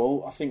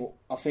admirable.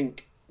 I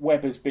think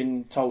Webber's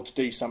been told to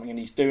do something and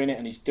he's doing it,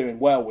 and he's doing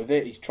well with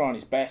it. He's trying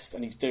his best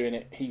and he's doing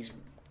it. He's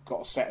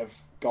got a set of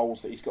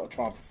goals that he's got to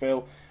try and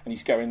fulfil, and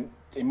he's going,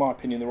 in my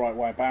opinion, the right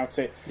way about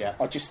it. Yeah.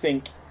 I just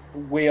think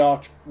we're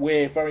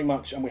very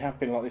much, and we have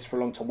been like this for a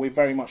long time, we're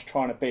very much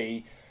trying to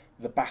be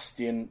the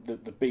bastion,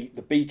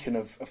 the beacon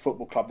of a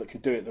football club that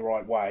can do it the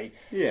right way.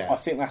 Yeah. I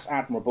think that's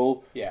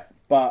admirable. Yeah.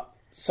 But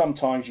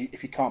sometimes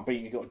if you can't beat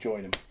them, you've got to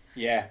join them.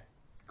 Yeah.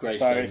 Great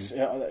so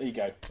there you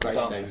go. Great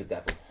Dance with the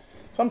devil.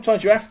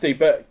 Sometimes you have to,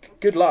 but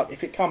good luck.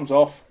 If it comes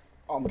off,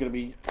 I'm going to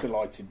be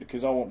delighted,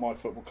 because I want my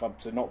football club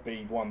to not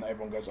be one that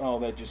everyone goes, oh,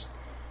 they're just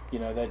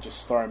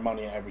throwing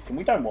money at everything.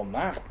 We don't want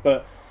that,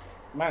 but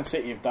Man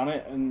City have done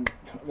it, and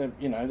they're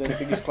the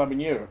biggest club in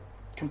Europe.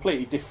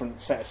 Completely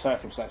different set of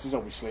circumstances,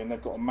 obviously, and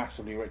they've got a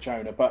massively rich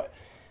owner. But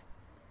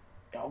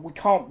we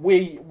can't.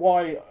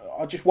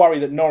 I just worry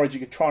that Norwich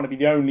are trying to be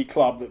the only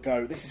club that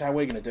go, this is how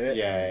we're going to do it.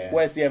 Yeah.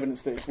 Where's the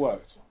evidence that it's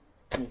worked?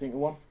 Can you think of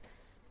one?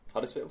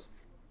 Huddersfield.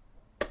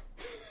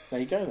 There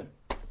you go then.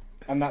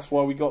 And that's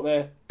why we got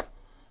their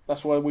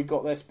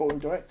sporting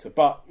director.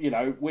 But,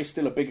 we're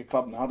still a bigger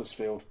club than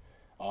Huddersfield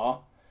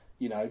are.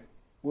 We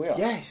are.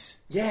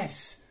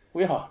 Yes.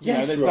 We are.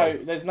 Yes, you know,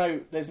 Rob.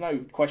 there's no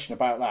question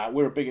about that.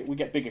 We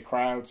get bigger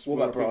crowds. What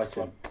We're about a bigger Brighton?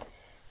 club.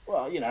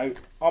 Well, you know,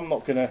 I'm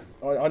not gonna.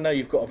 I know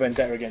you've got a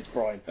vendetta against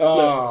Brighton. Oh.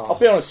 Look, I'll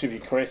be honest with you,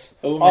 Chris.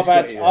 Almost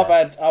got you there.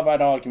 I've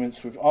had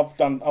arguments with.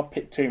 I've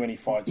picked too many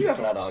fights. You with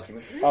haven't had clubs.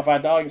 arguments. I've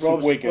had arguments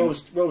with Wigan.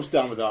 Rob's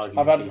done with arguing.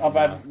 I've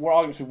had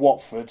arguments with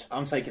Watford.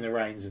 I'm taking the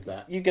reins of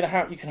that. You can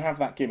have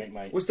that gimmick,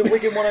 mate. Was the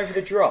Wigan one over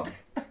the drum?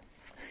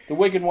 The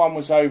Wigan one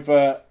was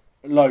over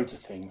loads of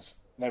things.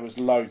 There was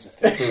loads of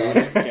things. I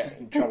used to get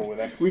in trouble with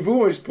them. We've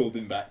almost pulled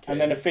him back. And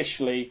then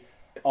officially,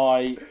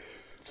 I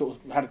sort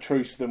of had a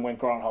truce with them when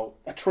Grant Holt...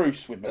 A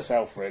truce with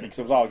myself, really, because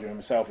I was arguing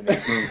with myself in the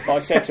end. But I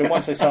said to him,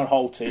 once they signed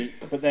Holty,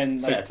 but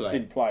then they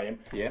didn't play him.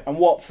 Yeah. And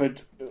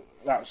Watford,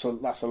 that's a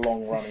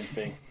long-running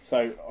thing.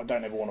 So I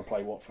don't ever want to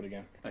play Watford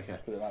again. Okay.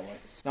 Put it that way.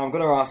 Now I'm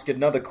going to ask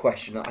another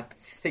question that I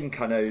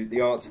think I know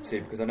the answer to,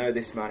 because I know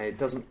this man here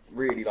doesn't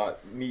really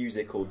like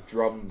music or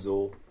drums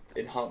or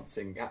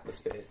enhancing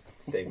atmosphere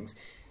things.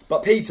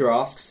 But Peter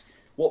asks,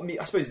 I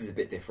suppose this is a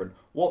bit different.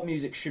 What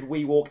music should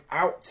we walk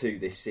out to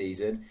this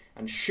season,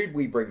 and should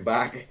we bring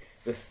back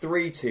the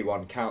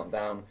 3-2-1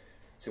 countdown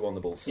to On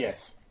the Ball?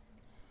 Yes.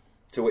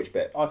 To which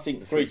bit? I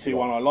think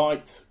 3-2-1 I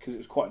liked, because it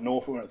was quite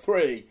north. We went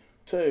 3,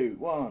 2,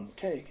 1,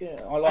 kick,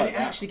 yeah. I like and it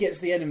that. actually gets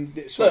the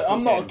end. Look,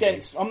 I'm not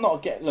against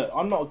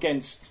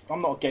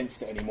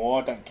it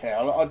anymore. I don't care.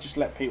 I just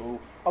let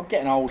people. I'm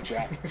getting old,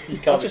 Jack. You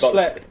can't Do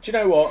you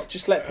know what?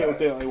 Just let people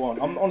do what they want.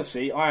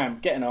 I am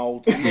getting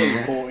old. I'm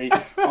nearly 40.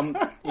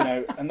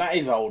 And that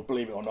is old,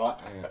 believe it or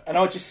not. And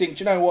I just think,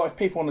 do you know what? If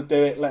people want to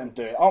do it, let them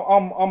do it.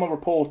 I'm a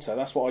reporter.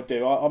 That's what I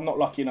do. I'm not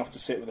lucky enough to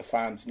sit with the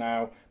fans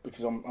now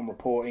because I'm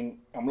reporting.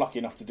 I'm lucky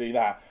enough to do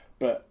that,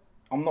 but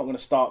I'm not going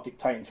to start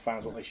dictating to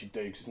fans what they should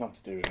do because it's nothing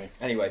to do with me.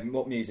 Anyway,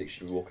 what music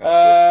should we walk out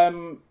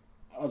to?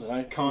 I don't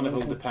know. Carnival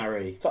de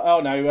Paris.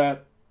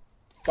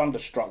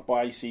 Thunderstruck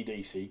by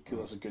AC/DC, because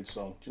that's a good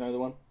song. Do you know the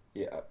one?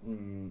 Yeah.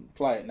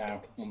 Play it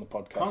now on the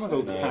podcast.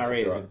 Carnival de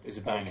Paris is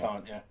a I banger.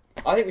 can't, yeah.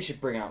 I think we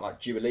should bring out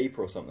like Dua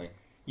Lipa or something.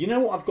 You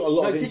know what? I've got a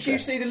lot of Did interest. you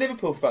see the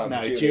Liverpool fans?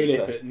 No, Dua Dua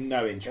Lipa? Lipa,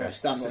 no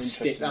interest. Yeah, That's I'm a not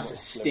interested in that's a what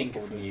stinker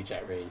Liverpool from do. you,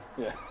 Jack Reed.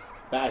 Yeah.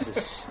 That is a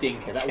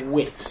stinker. That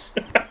whiffs.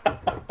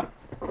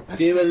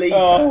 Dua Lipa.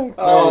 Oh,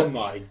 Oh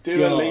my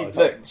Dua god. Lipa.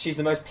 Look, she's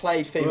the most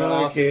played female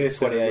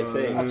artist of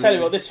 2018. I'll tell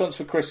you what, this one's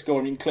for Chris Gore,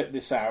 and you can clip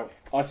this out.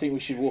 I think we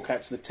should walk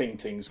out to the Ting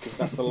Tings, because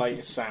that's the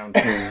latest sound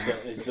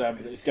that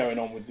is going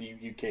on with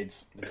you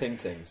kids. The Ting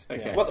Tings.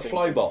 Okay. What, the Ting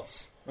Tings.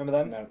 Flowbots? Remember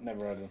them? No,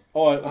 never heard of them.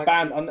 Oh,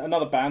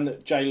 another band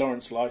that Jay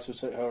Lawrence likes,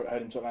 I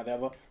heard him talk about the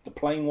other, the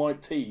Plain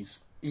White Tees.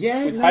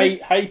 Yeah, With no.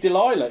 Hey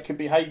Delilah, it could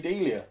be Hey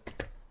Delia.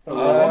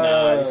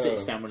 No, the City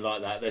Stand would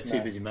like that. They're too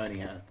No. busy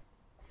moaning at her.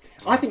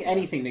 I think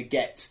anything that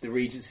gets the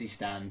Regency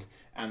Stand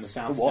and the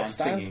South The what Stand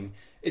stand? singing.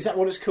 Is that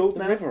what it's called The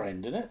now? River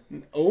End, isn't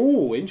it?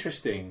 Oh,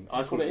 interesting. I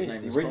That's thought what it it was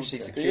is. named The Regency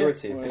sponsor.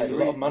 Security Do you? pays a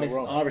lot of money for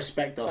Well, that. I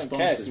respect our I don't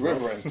care, it's sponsors. the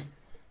River Rob. End.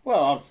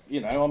 Well,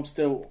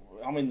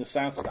 I'm in the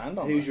South Stand.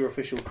 Who's your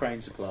official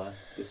crane supplier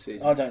this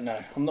season? I don't know.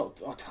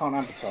 I can't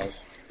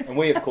advertise. And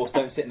we, of course,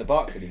 don't sit in the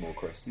Barclay anymore,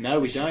 Chris. No,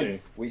 we should don't. do.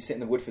 We sit in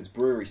the Woodford's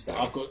Brewery stand.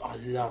 I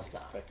love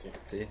that.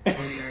 Pathetic. Do you?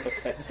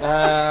 Pathetic.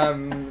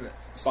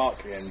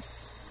 Barclay End.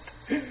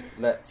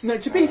 Let's. No,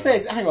 to be fair,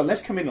 hang on,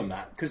 let's come in on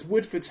that because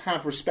Woodfords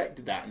have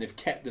respected that and they've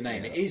kept the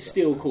name. Yeah, it is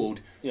still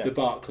called Yeah. the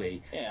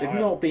Barclay. Yeah,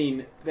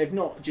 They've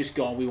not just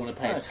gone. We want to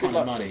pay No, a it's ton good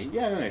of luck to money. them.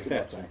 Yeah, no, Good fair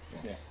luck to play.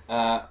 them.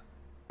 Yeah.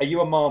 Are you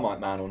a Marmite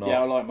man or not?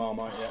 Yeah, I like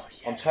Marmite.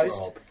 Yeah, On toast?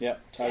 Rob. yeah,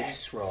 toast.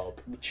 Yes, Rob.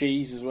 With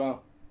cheese as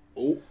well.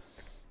 Oh,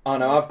 Oh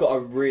no, I've got a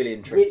really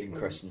interesting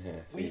question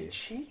here for you. with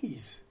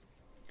cheese.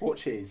 What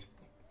cheese?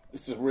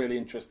 This is a really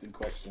interesting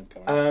question.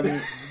 Coming.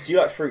 Do you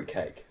like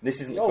fruitcake?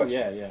 This isn't the Oh question.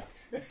 yeah, yeah.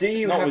 Do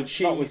you Not have with,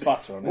 cheese not with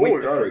butter on it.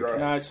 with the fruitcake?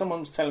 No, someone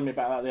was telling me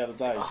about that the other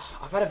day.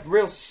 I've had a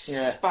real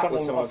Yeah, spat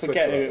with someone I on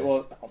forget Twitter who it about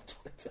was on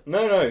Twitter. this.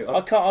 No.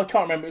 I can't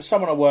remember. It was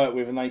someone I worked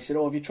with, and they said,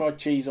 "Oh, have you tried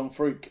cheese on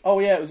fruit?" Oh,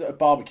 yeah, it was at a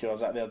barbecue I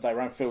was at the other day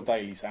around Phil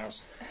Daly's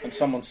house, and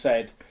someone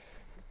said,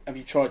 "Have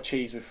you tried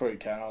cheese with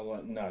fruit?" And I was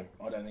like, "No,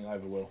 I don't think I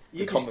ever will."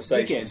 You're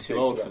conversation getting speaks too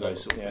old to for that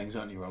those sort of level. things,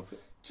 aren't you, Rob?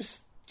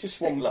 Just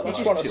Stick want, like I that.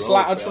 just want a Too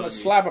slab. I old just for want a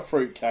that, slab of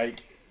fruit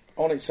cake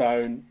on its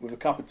own with a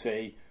cup of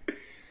tea.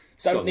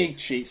 Don't Solid. need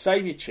cheese.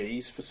 Save your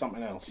cheese for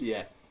something else.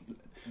 Yeah.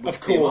 With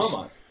Of cream course.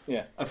 Marmite.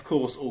 Yeah, Of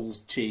course, all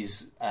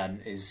cheese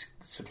is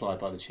supplied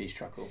by the cheese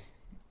truckle.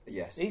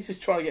 Yes. he's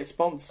just trying to get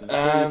sponsors.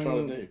 That's all he's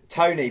trying to do.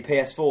 Tony,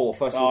 PS4,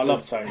 first of Oh, all, I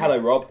love says, Tony. hello,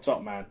 Rob.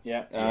 Top man.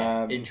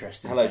 Yeah.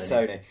 Interesting. Hello,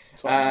 Tony.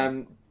 Top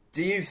man.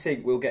 Do you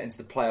think we'll get into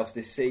the playoffs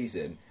this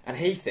season? And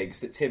he thinks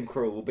that Tim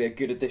Krul will be a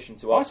good addition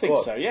to our I think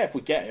squad. so. Yeah, if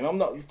we get him, I'm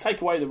not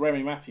take away the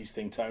Remy Matthews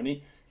thing,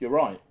 Tony. You're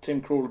right.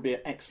 Tim Krul would be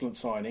an excellent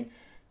signing.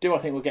 Do I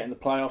think we'll get in the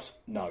playoffs?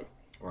 No.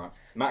 Right.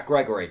 Matt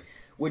Gregory,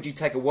 would you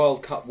take a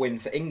World Cup win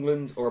for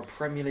England or a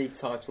Premier League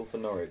title for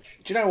Norwich?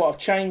 Do you know what? I've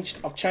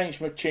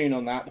changed my tune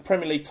on that. The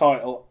Premier League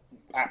title,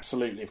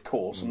 absolutely, of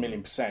course,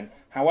 1,000,000%.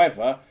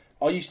 However,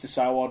 I used to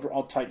say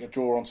I'd take a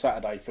draw on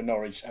Saturday for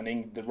Norwich and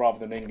rather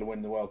than England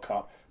win the World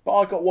Cup. But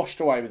I got washed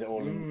away with it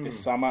all this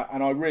summer,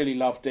 and I really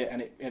loved it.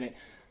 And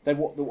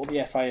what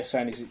the FA are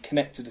saying is it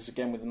connected us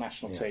again with the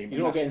national team.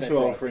 You're not getting too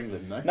old for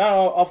England, though.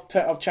 No,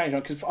 I've changed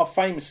on because I've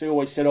famously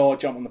always said, "Oh, I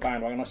jump on the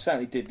bandwagon." I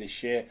certainly did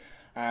this year,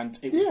 and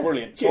it was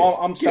brilliant. So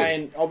I'm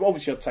saying,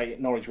 obviously, I'd take it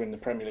Norwich winning the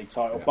Premier League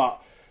title,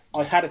 but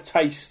I had a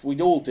taste.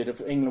 We all did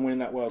of England winning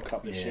that World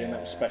Cup this year, and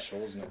that was special,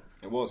 wasn't it?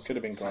 It was. Could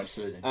have been great.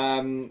 Absolutely.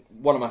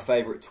 One of my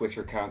favourite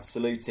Twitter accounts,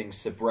 Saluting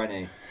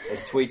Sabreni,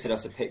 has tweeted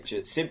us a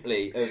picture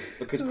simply of,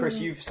 because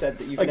Chris, you've said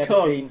that you've never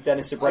seen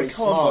Dennis Sabreni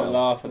smile. I can't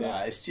laugh at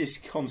that. It's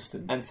just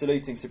constant. And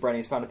Saluting Sabreni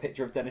has found a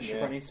picture of Dennis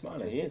Sabreni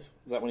smiling. He is.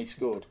 Is that when he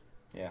scored?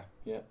 Yeah.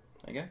 Yeah.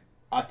 There you go.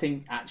 I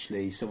think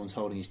actually someone's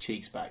holding his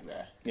cheeks back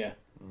there. Yeah.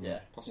 Yeah.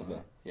 Possibly.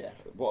 Yeah.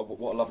 What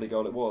a lovely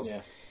goal it was.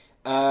 Yeah.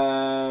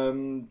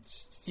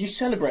 You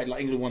celebrated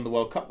like England won the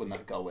World Cup when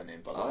that goal went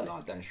in, by the way. I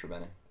like Dennis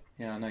Sabreni.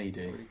 Yeah, I know you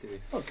do. I really do.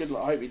 Oh, good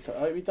luck. I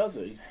hope he does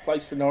it. He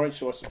plays for Norwich,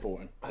 so I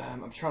support him.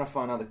 I'm trying to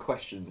find other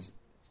questions.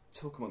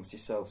 Talk amongst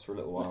yourselves for a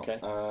little while. Okay.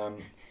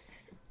 Thoughts?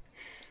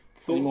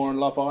 Any more on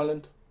Love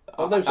Island?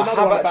 Oh, there was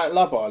another one about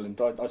Love Island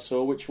I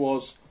saw, which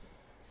was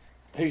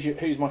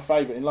who's my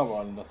favourite in Love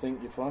Island. I think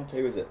you'll find.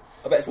 Who is it?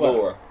 I bet it's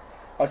Laura.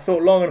 I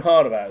thought long and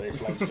hard about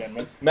this, ladies and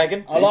gentlemen.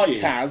 Megan? I like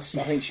Kaz.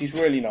 I think she's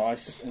really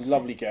nice and a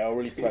lovely girl,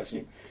 really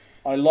pleasant.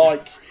 I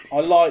like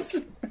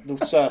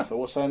the surfer.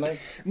 What's her name?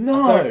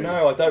 No, I don't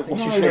know. I don't. No,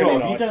 She's really really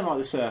nice. You don't like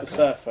the surfer. The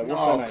surfer.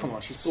 What's her name? Come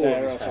on, she's boring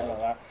Sarah as or something hell. like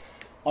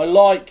that. I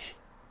like.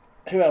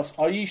 Who else?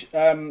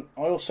 I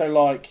also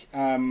like.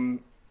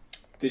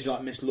 Did you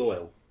like Miss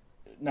Loyal?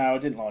 No, I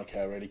didn't like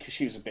her really because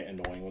she was a bit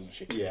annoying, wasn't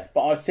she? Yeah.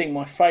 But I think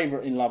my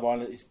favourite in Love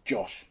Island is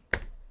Josh.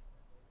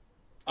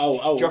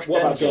 Oh, Josh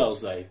what about Denzel.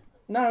 girls though?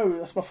 No,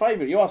 that's my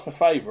favourite. You asked my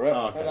favourite.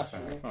 Oh, okay, That's,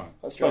 fair enough. Right.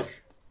 that's Josh.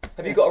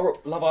 Have you got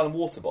a Love Island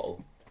water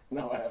bottle?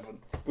 No, I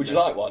haven't. Would you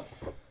like one?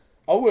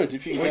 I would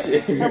if you can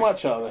get it. How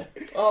much are they?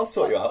 I'll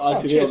sort you out.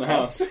 ITV cheers, on the man.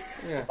 house.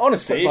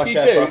 Honestly, Puts my if you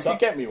share do, price if you up.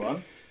 get me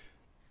one,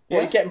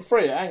 well, you get them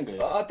free at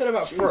Anglia. I don't know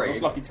about I free.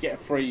 was lucky to get a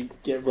free.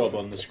 Get Rob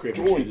on the script.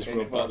 Drawing This thing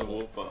Rob if by the I-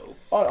 water bottle.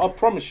 I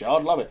promise you,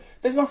 I'd love it.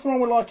 There's nothing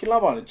wrong with liking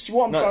Love Island. See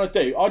what I'm No. trying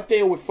to do? I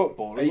deal with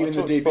football. Are you I in the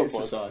talk to Do Bit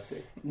footballers.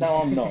 Society? No,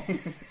 I'm not.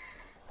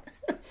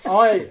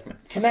 I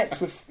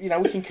connect with, we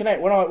can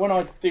connect. When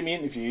I do my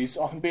interviews,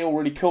 I can be all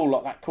really cool,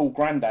 like that cool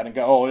granddad, and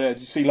go, "Oh yeah, did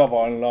you see Love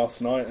Island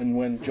last night?" And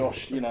when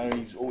Josh,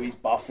 he's always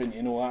buffing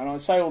and all that, and I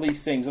say all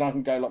these things, and I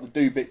can go like the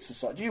Do Bits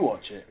Society. Do you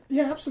watch it?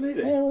 Yeah,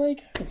 absolutely. Yeah, well there you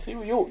go. See,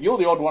 well, you're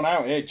the odd one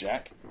out here,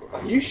 Jack.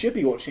 You should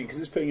be watching because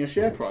it's putting your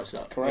share price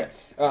up.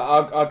 Correct.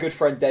 Our good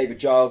friend David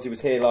Giles, who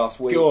was here last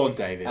week. Go on,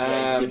 David.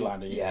 Yeah, he's a good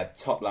lad, he is. Yeah,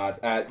 top lad.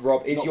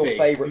 Rob, is Not your big.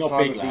 favourite Not time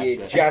big of the lad, year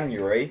but-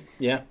 January,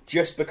 Yeah,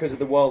 just because of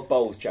the World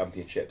Bowls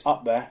Championships?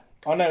 up there.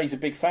 I know he's a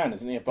big fan,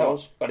 isn't he, of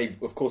bowls? But he,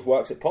 of course,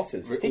 works at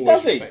Potters. Re- He Always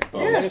does he? respect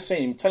bowls. Yeah, I've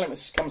seen him. Tell him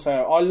to come say,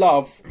 I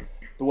love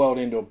the World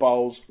Indoor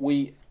Bowls.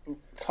 We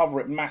cover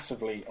it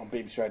massively on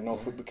BBC Radio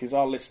Norfolk because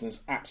our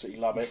listeners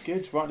absolutely love it.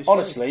 Good, rightly so.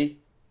 Honestly,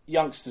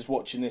 youngsters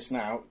watching this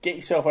now, get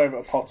yourself over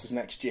to Potters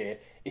next year.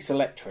 It's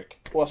electric.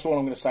 Well, that's all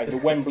I'm going to say. The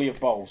Wembley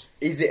of bowls.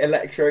 Is it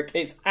electric?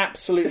 It's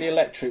absolutely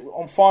electric.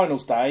 On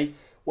finals day,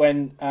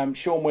 when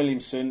Sean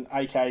Williamson,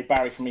 aka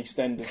Barry from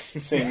EastEnders,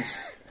 sings,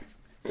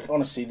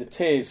 honestly, the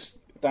tears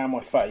down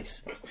my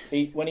face.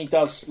 When he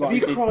does, like,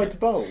 Have you cried to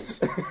bowls?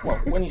 well,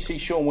 when you see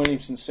Sean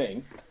Williamson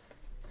sing,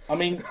 I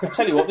mean, I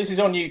tell you what, this is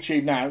on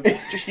YouTube now.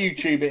 Just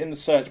YouTube it in the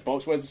search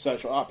box. Where's the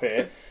search box? Up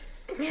here.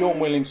 Sean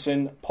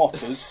Williamson,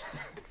 Potters.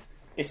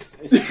 It's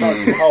a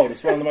sight to behold.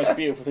 It's one of the most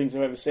beautiful things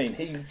I've ever seen.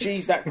 He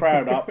G's that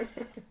crowd up,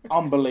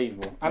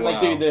 unbelievable. And Wow.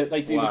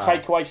 they do Wow. the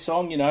takeaway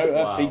song,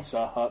 Wow.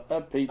 Pizza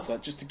Hut, Pizza,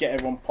 just to get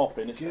everyone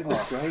popping. It's Goodness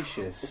it's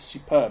gracious.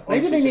 superb.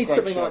 Maybe Honestly, they it's a need great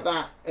something show. like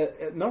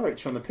that at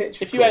Norwich on the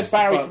pitch. If you had of course, to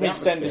Barry part from of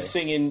the EastEnders atmosphere.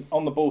 singing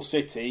on the Ball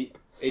City,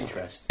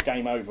 Interest.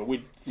 game over.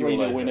 We'd You're all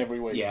 3-0 over win it. every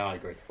week. Yeah, I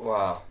agree.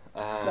 Wow.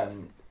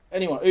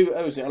 Anyone, who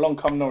is it? Along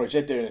Come Norwich,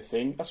 they're doing a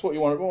thing. That's what you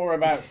want. More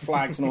about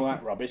flags and all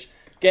that rubbish.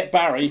 Get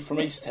Barry from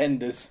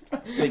EastEnders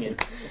singing.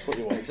 That's what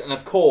you want. And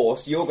of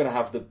course, you're going to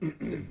have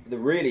the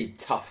really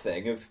tough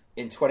thing of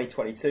in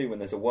 2022 when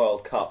there's a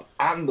World Cup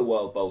and the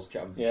World Bowls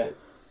Championship.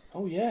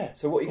 Oh yeah.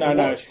 So what are you No, going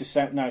to no, watch? it's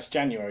December. No, it's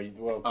January.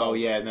 The World Cup. Oh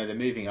yeah, no, they're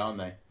moving, aren't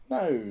they?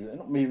 No, they're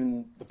not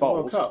moving the The bowls.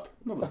 World Cup,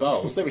 not the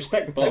bowls. They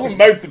respect They bowls. won't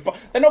move the.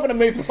 They're not going to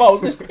move the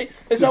bowls.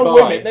 There's old Dubai.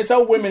 women. There's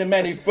old women and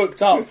men who've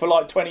booked up for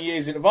like 20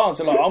 years in advance.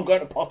 They're like, I'm going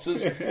to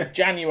Potters,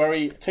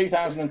 January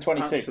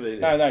 2022. Absolutely.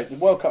 No, the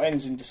World Cup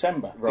ends in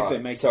December. If Right. they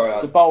make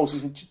Sorry, The bowls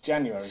is in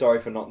January. sorry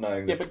for not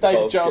knowing. Yeah, the but David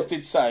Bowls Giles get-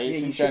 did say it's Yeah,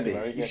 in you should be.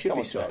 January. You Yeah, should come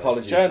be on, sorry. Jack.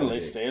 Apologies,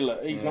 Journalist here.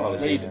 Look, he's not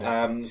Apologies. reading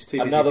it. He's too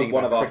busy Another thinking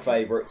one of about our cricket.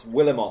 favourites,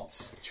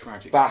 Willamot's,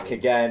 Tragic back story.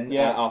 again.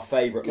 Yeah. Our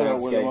favourite Good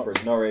old landscaper Willamot's.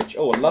 of Norwich.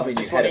 Oh, a lovely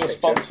new It's one header of your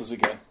picture. sponsors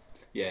again.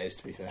 Yeah, it is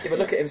to be fair. Yeah, but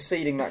look at him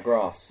seeding that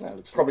grass. That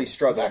looks Probably Is that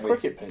struggling a with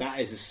cricket pitch? That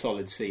is a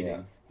solid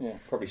seeding. Yeah.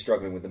 probably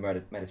struggling with the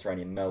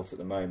Mediterranean melt at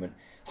the moment.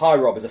 Hi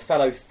Rob, as a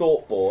fellow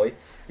Thought boy,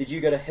 did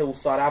you go to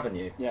Hillside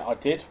Avenue? Yeah, I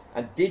did.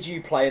 And did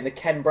you play in the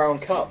Ken Brown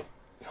Cup?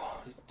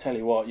 Tell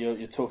you what, you're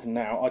talking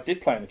now. I did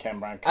play in the Ken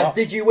Brown Cup. And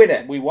did you win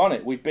it? We won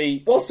it. We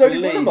beat. Well, I so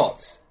did believe-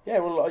 Willamot's. Yeah,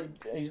 well,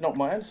 he's not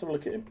mine. So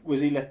look at him. Was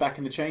he left back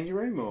in the changing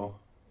room, or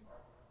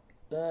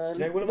Uh, you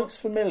know Willamot's? looks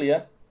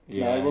familiar.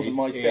 Yeah, No, he wasn't. He's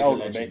a he's bit a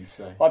older than me. legend,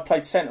 so. I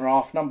played centre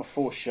half, number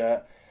 4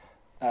 shirt.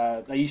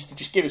 They used to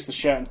just give us the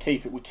shirt and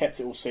keep it. We kept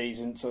it all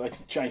season, so they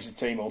didn't change the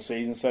team all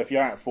season. So if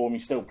you're out of form, you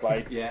still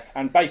played. Yeah.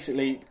 And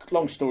basically,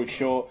 long story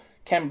short,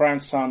 Ken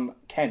Brown's son,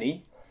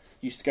 Kenny,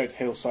 used to go to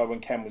Hillside when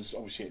Ken was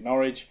obviously at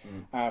Norwich.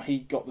 He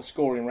got the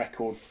scoring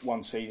record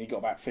one season. He got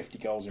about 50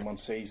 goals in one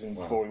season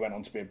before he went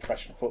on to be a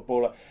professional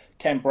footballer.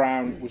 Ken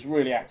Brown was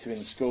really active in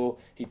the school.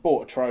 He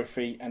bought a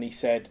trophy and he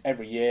said,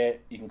 every year,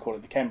 you can call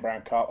it the Ken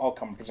Brown Cup, I'll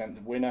come and present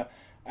the winner.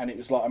 And it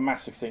was like a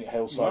massive thing at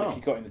Hillside. Wow. If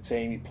you got in the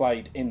team, you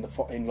played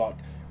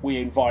we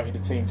invited a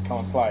team to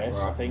come and play us,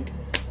 I think.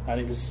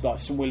 And it was like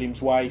St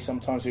William's Way.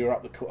 Sometimes we were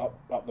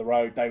up the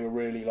road. They were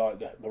really like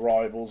the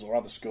rivals or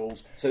other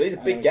schools. So these are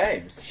big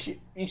games. It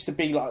used to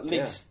be like at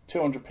least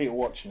 200 people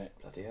watching it.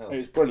 Bloody hell. It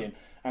was brilliant.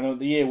 And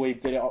the year we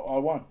did it, I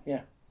won.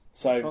 Yeah.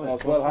 So Solid. I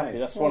was well Well happy.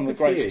 played. That's Well, one of the good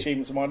for greatest you.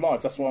 achievements of my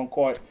life. That's why I'm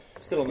quite.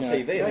 Still on the Yeah.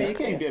 CV, Yeah, isn't you're it?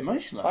 getting a bit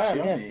emotional, I am.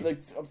 actually, aren't Yeah.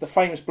 you? The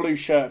famous blue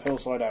shirt of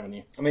Hillside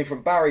Avenue. I mean,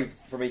 from Barry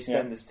from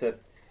EastEnders to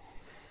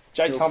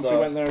Jake Hillside. Humphrey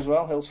went there as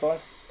well. Hillside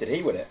did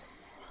he win it?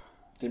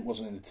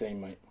 wasn't in the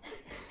team, mate.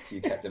 You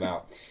kept him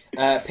out.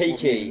 Wasn't even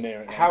Peaky,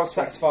 near it, no. how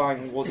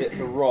satisfying was it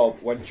for Rob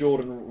when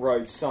Jordan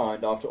Rhodes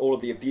signed after all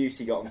of the abuse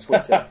he got on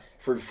Twitter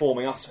for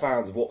informing us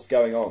fans of what's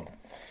going on?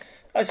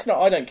 It's not.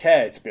 I don't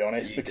care, to be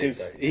honest, You did, because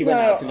though. He went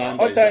out to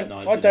Nando's that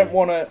night, I didn't don't he?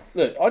 want to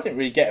look. I didn't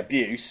really get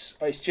abuse.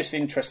 It's just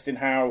interesting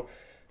how.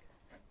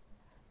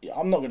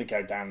 I'm not going to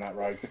go down that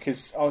road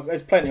because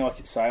there's plenty I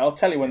could say. I'll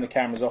tell you when the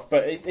camera's off,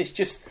 but it's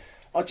just.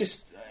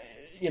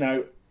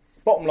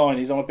 Bottom line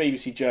is, I'm a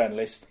BBC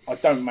journalist. I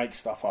don't make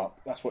stuff up.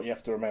 That's what you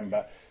have to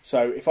remember.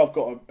 So if I've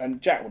got,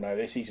 and Jack will know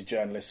this, he's a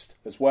journalist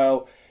as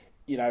well.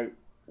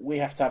 We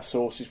have to have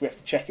sources. We have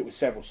to check it with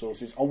several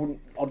sources.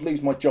 I'd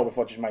lose my job if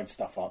I just made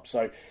stuff up.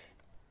 So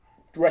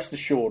rest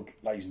assured,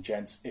 ladies and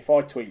gents, if I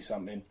tweet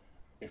something,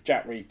 if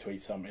Jack Reeve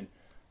tweets something,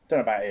 don't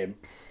know about him,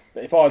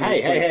 but if I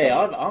Hey,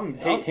 something,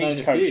 I've he's known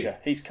a kosher. few.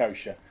 He's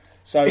kosher.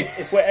 So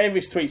if whatever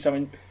he's tweet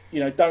something,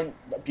 don't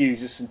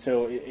abuse us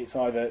until it's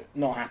either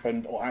not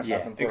happened or has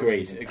happened for a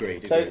reason.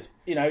 Agreed. So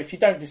if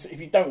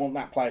you don't want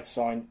that player to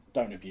sign,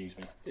 don't abuse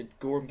me. Did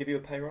Gorham give you a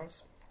pay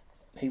rise?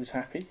 He was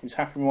happy. He was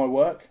happy with my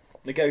work.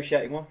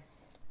 Negotiating one?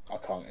 I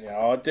can't.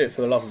 I'd do it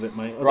for the love of it,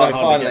 mate. I Right, don't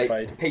hardly get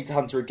finally, paid. Peter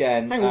Hunter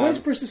again. Hang on, where's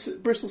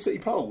Bristol City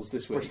Polls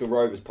this week? Bristol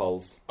Rovers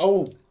polls?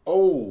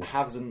 Oh.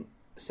 Hasn't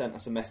sent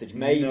us a message.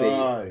 Maybe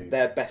No.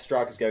 their best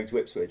striker's going to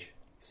Ipswich.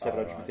 Oh,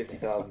 right,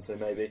 750,000, so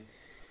maybe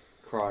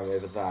crying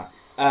over that.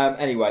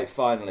 Anyway,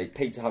 finally,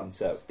 Peter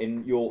Hunter,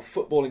 in your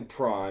footballing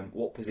prime,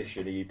 what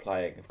position are you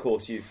playing? Of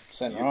course,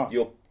 Centre half.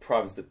 Your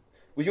prime's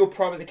was your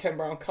prime in the Ken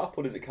Brown Cup,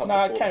 or does it come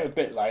No, before? it came a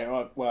bit later.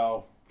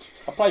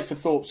 I played for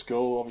Thorpe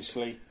School,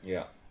 obviously.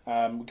 Yeah.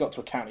 We got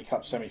to a county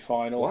cup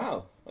semi-final.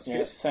 Wow, that's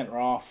good. Centre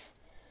half.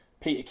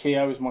 Peter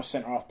Keogh is my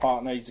centre half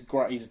partner. He's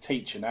a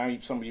teacher now.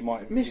 Somebody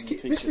might have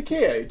Mr.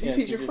 Keogh, did you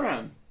teach your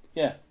Fran?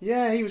 Yeah.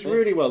 Yeah, he was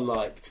really well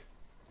liked.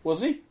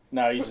 Was he?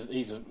 No,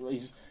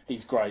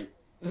 he's great.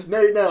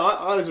 No,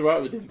 I was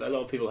alright with him, but a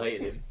lot of people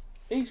hated him.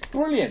 He's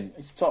brilliant.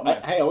 He's top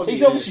man. Hey, I wasn't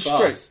He's even in obviously his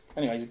class. strict.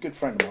 Anyway, he's a good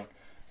friend of mine.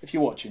 If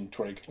you're watching,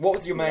 Trig. What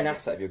was your main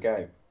asset of your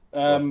game?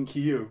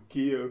 Keogh.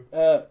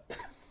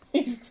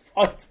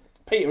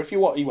 Peter, if you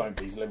what, he won't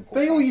be. He's a Liverpool.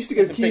 They fan. all used to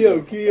go He's a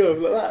big Keogh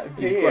Liverpool like that.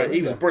 He's great.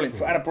 He was a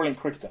brilliant and a brilliant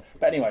cricketer.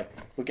 But anyway,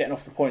 we're getting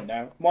off the point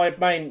now. My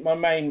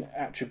main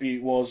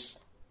attribute was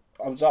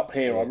I was up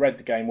here. I read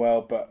the game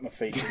well, but my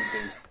feet didn't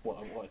do what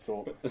I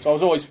thought. So I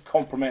was always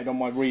complimented on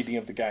my reading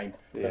of the game.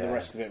 But the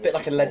rest of it A was bit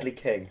like a just Ledley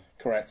King.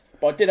 correct.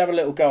 But I did have a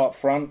little go up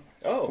front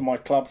Oh. for my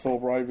club,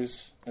 Thorpe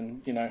Rovers,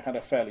 and had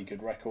a fairly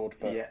good record.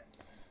 But Yeah,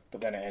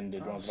 but then it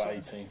ended when I was about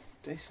 18.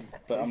 decent.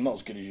 But I'm not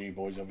as good as you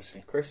boys,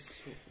 obviously.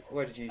 Chris,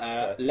 where did you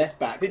play? Left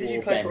back. Who did you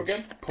or play for bench.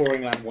 again?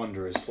 Poringland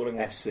Wanderers, Poringland.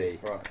 FC.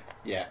 Right.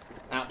 Yeah,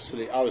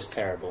 absolutely. I was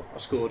terrible. I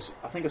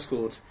think I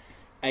scored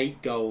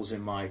 8 goals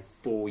in my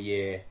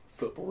 4-year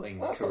footballing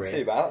Well, that's career. not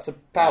too bad. That's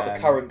about the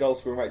current goal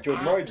scoring rate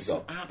Jordan Rhodes is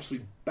on.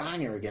 Absolute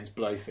banger against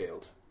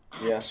Blowfield.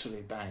 Yeah.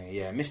 Absolute banger.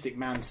 Yeah, Mystic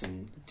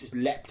Manson just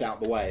leapt out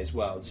the way as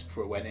well just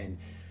before it went in.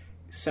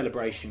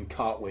 Celebration,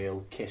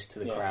 cartwheel, kiss to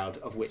the crowd,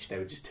 of which there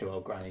were just 2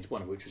 old grannies,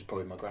 one of which was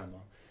probably my grandma.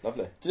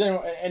 Lovely. Does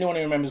anyone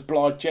who remembers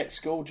Blythe Jet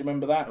School? Do you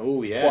remember that?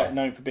 Oh, yeah. Quite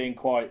known for being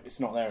quite. It's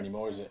not there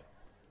anymore, is it?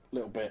 A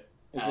little bit.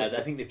 Is it? I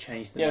think they've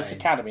changed the Yeah, name. it's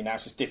academy now.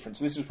 So it's different.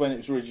 So this was when it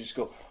was originally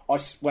school. I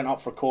went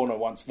up for a corner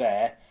once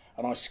there,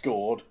 and I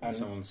scored and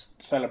Someone's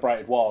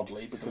celebrated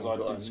wildly because I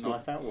got didn't a score.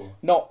 knife out. Or?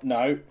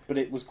 No, but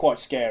it was quite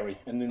scary.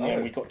 And in the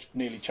end, we got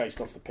nearly chased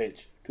off the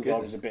pitch because I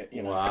was a bit,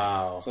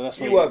 Wow. So that's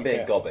You why weren't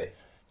being gobby.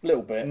 a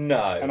little bit.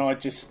 No. And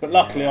but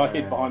luckily I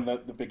hid behind the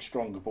big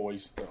stronger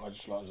boys. That I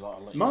just was like,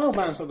 I'll let you My old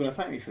man's not going to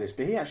thank me for this,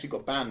 but he actually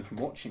got banned from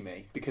watching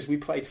me because we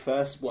played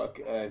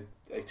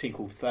a team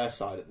called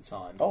Firstside at the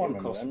time. Oh, I They were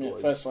remember Costa them. Yeah,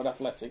 boys. First side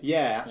athletic.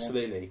 Yeah,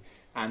 absolutely.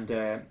 And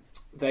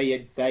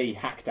they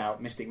hacked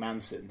out Mystic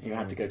Manson, who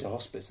had to go to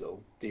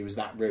hospital. He was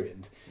that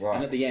ruined. Right.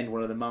 And at the end,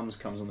 one of the mums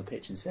comes on the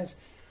pitch and says,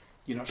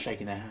 "You're not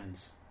shaking their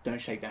hands.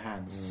 Don't shake their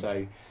hands."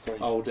 So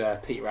Great. old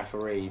Pete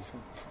Raffareeve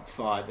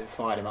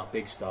fired him up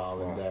big style,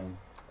 Right. and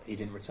he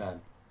didn't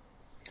return.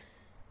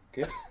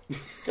 Good.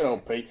 Good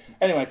old Pete.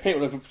 Anyway,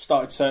 people have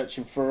started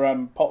searching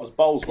for Potter's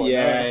bowls. Right now.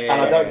 And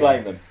I don't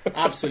blame them.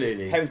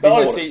 Absolutely. Hemsby But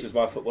Morris honestly- was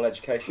my football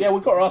education. Yeah,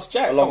 we've got to ask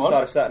Jack.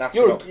 Alongside a certain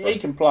Aston Oxford. He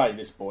can play,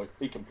 this boy.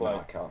 He can play. No,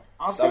 I can't.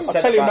 I So think-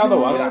 I'll tell you another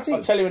one. with I'll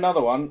Aston. tell you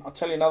another one. I'll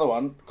tell you another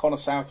one. Connor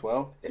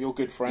Southwell, your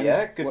good friend.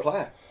 Yeah, good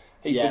player.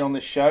 He's Yeah. been on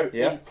this show.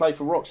 Yeah. He played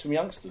for Wroxham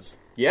Youngsters.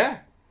 Yeah.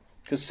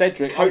 Because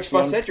Cedric... Coached by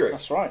actually Cedric.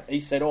 That's right. He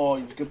said, oh,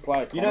 he's a good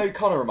player. You Connor. know who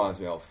Connor reminds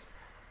me of?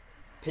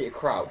 Peter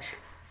Crouch.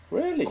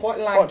 Really? Quite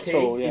lanky.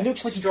 tall, yeah. He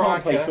looks like he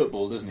can't play Striker.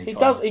 football, doesn't he? He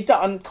Connor?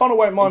 does, and Connor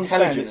won't mind me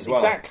saying Intelligent this. as well.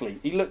 Exactly.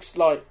 He looks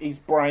like he's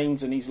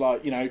brains and he's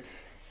like,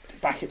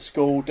 back at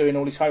school doing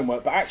all his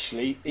homework, but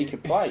actually he can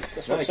play.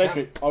 That's No, what he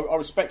Cedric... I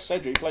respect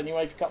Cedric playing the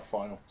UEFA Cup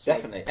final. So,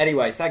 Definitely.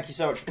 Anyway, thank you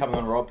so much for coming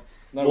on, Rob.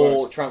 No More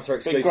worries. transfer Been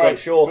exclusive, great. I'm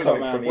sure, Been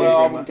coming great, from man. you. Well,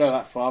 I very wouldn't much. go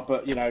that far,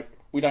 but,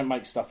 we don't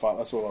make stuff up,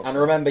 that's all I'll And say.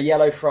 remember,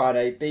 Yellow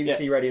Friday,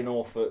 BBC Yeah. Radio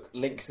Norfolk,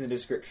 links in the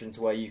description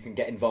to where you can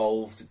get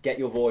involved, get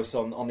your voice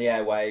on the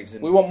airwaves.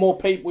 And We want more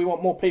people. We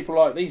want more people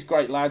like these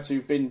great lads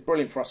who've been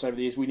brilliant for us over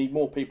the years. We need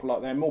more people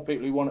like them. More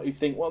people who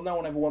think, well, no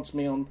one ever wants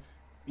me on.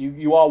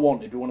 You are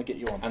wanted. We want to get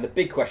you on. And the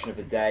big question of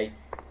the day,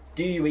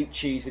 do you eat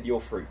cheese with your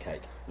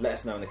fruitcake? Let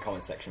us know in the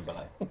comment section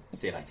below.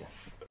 See you later.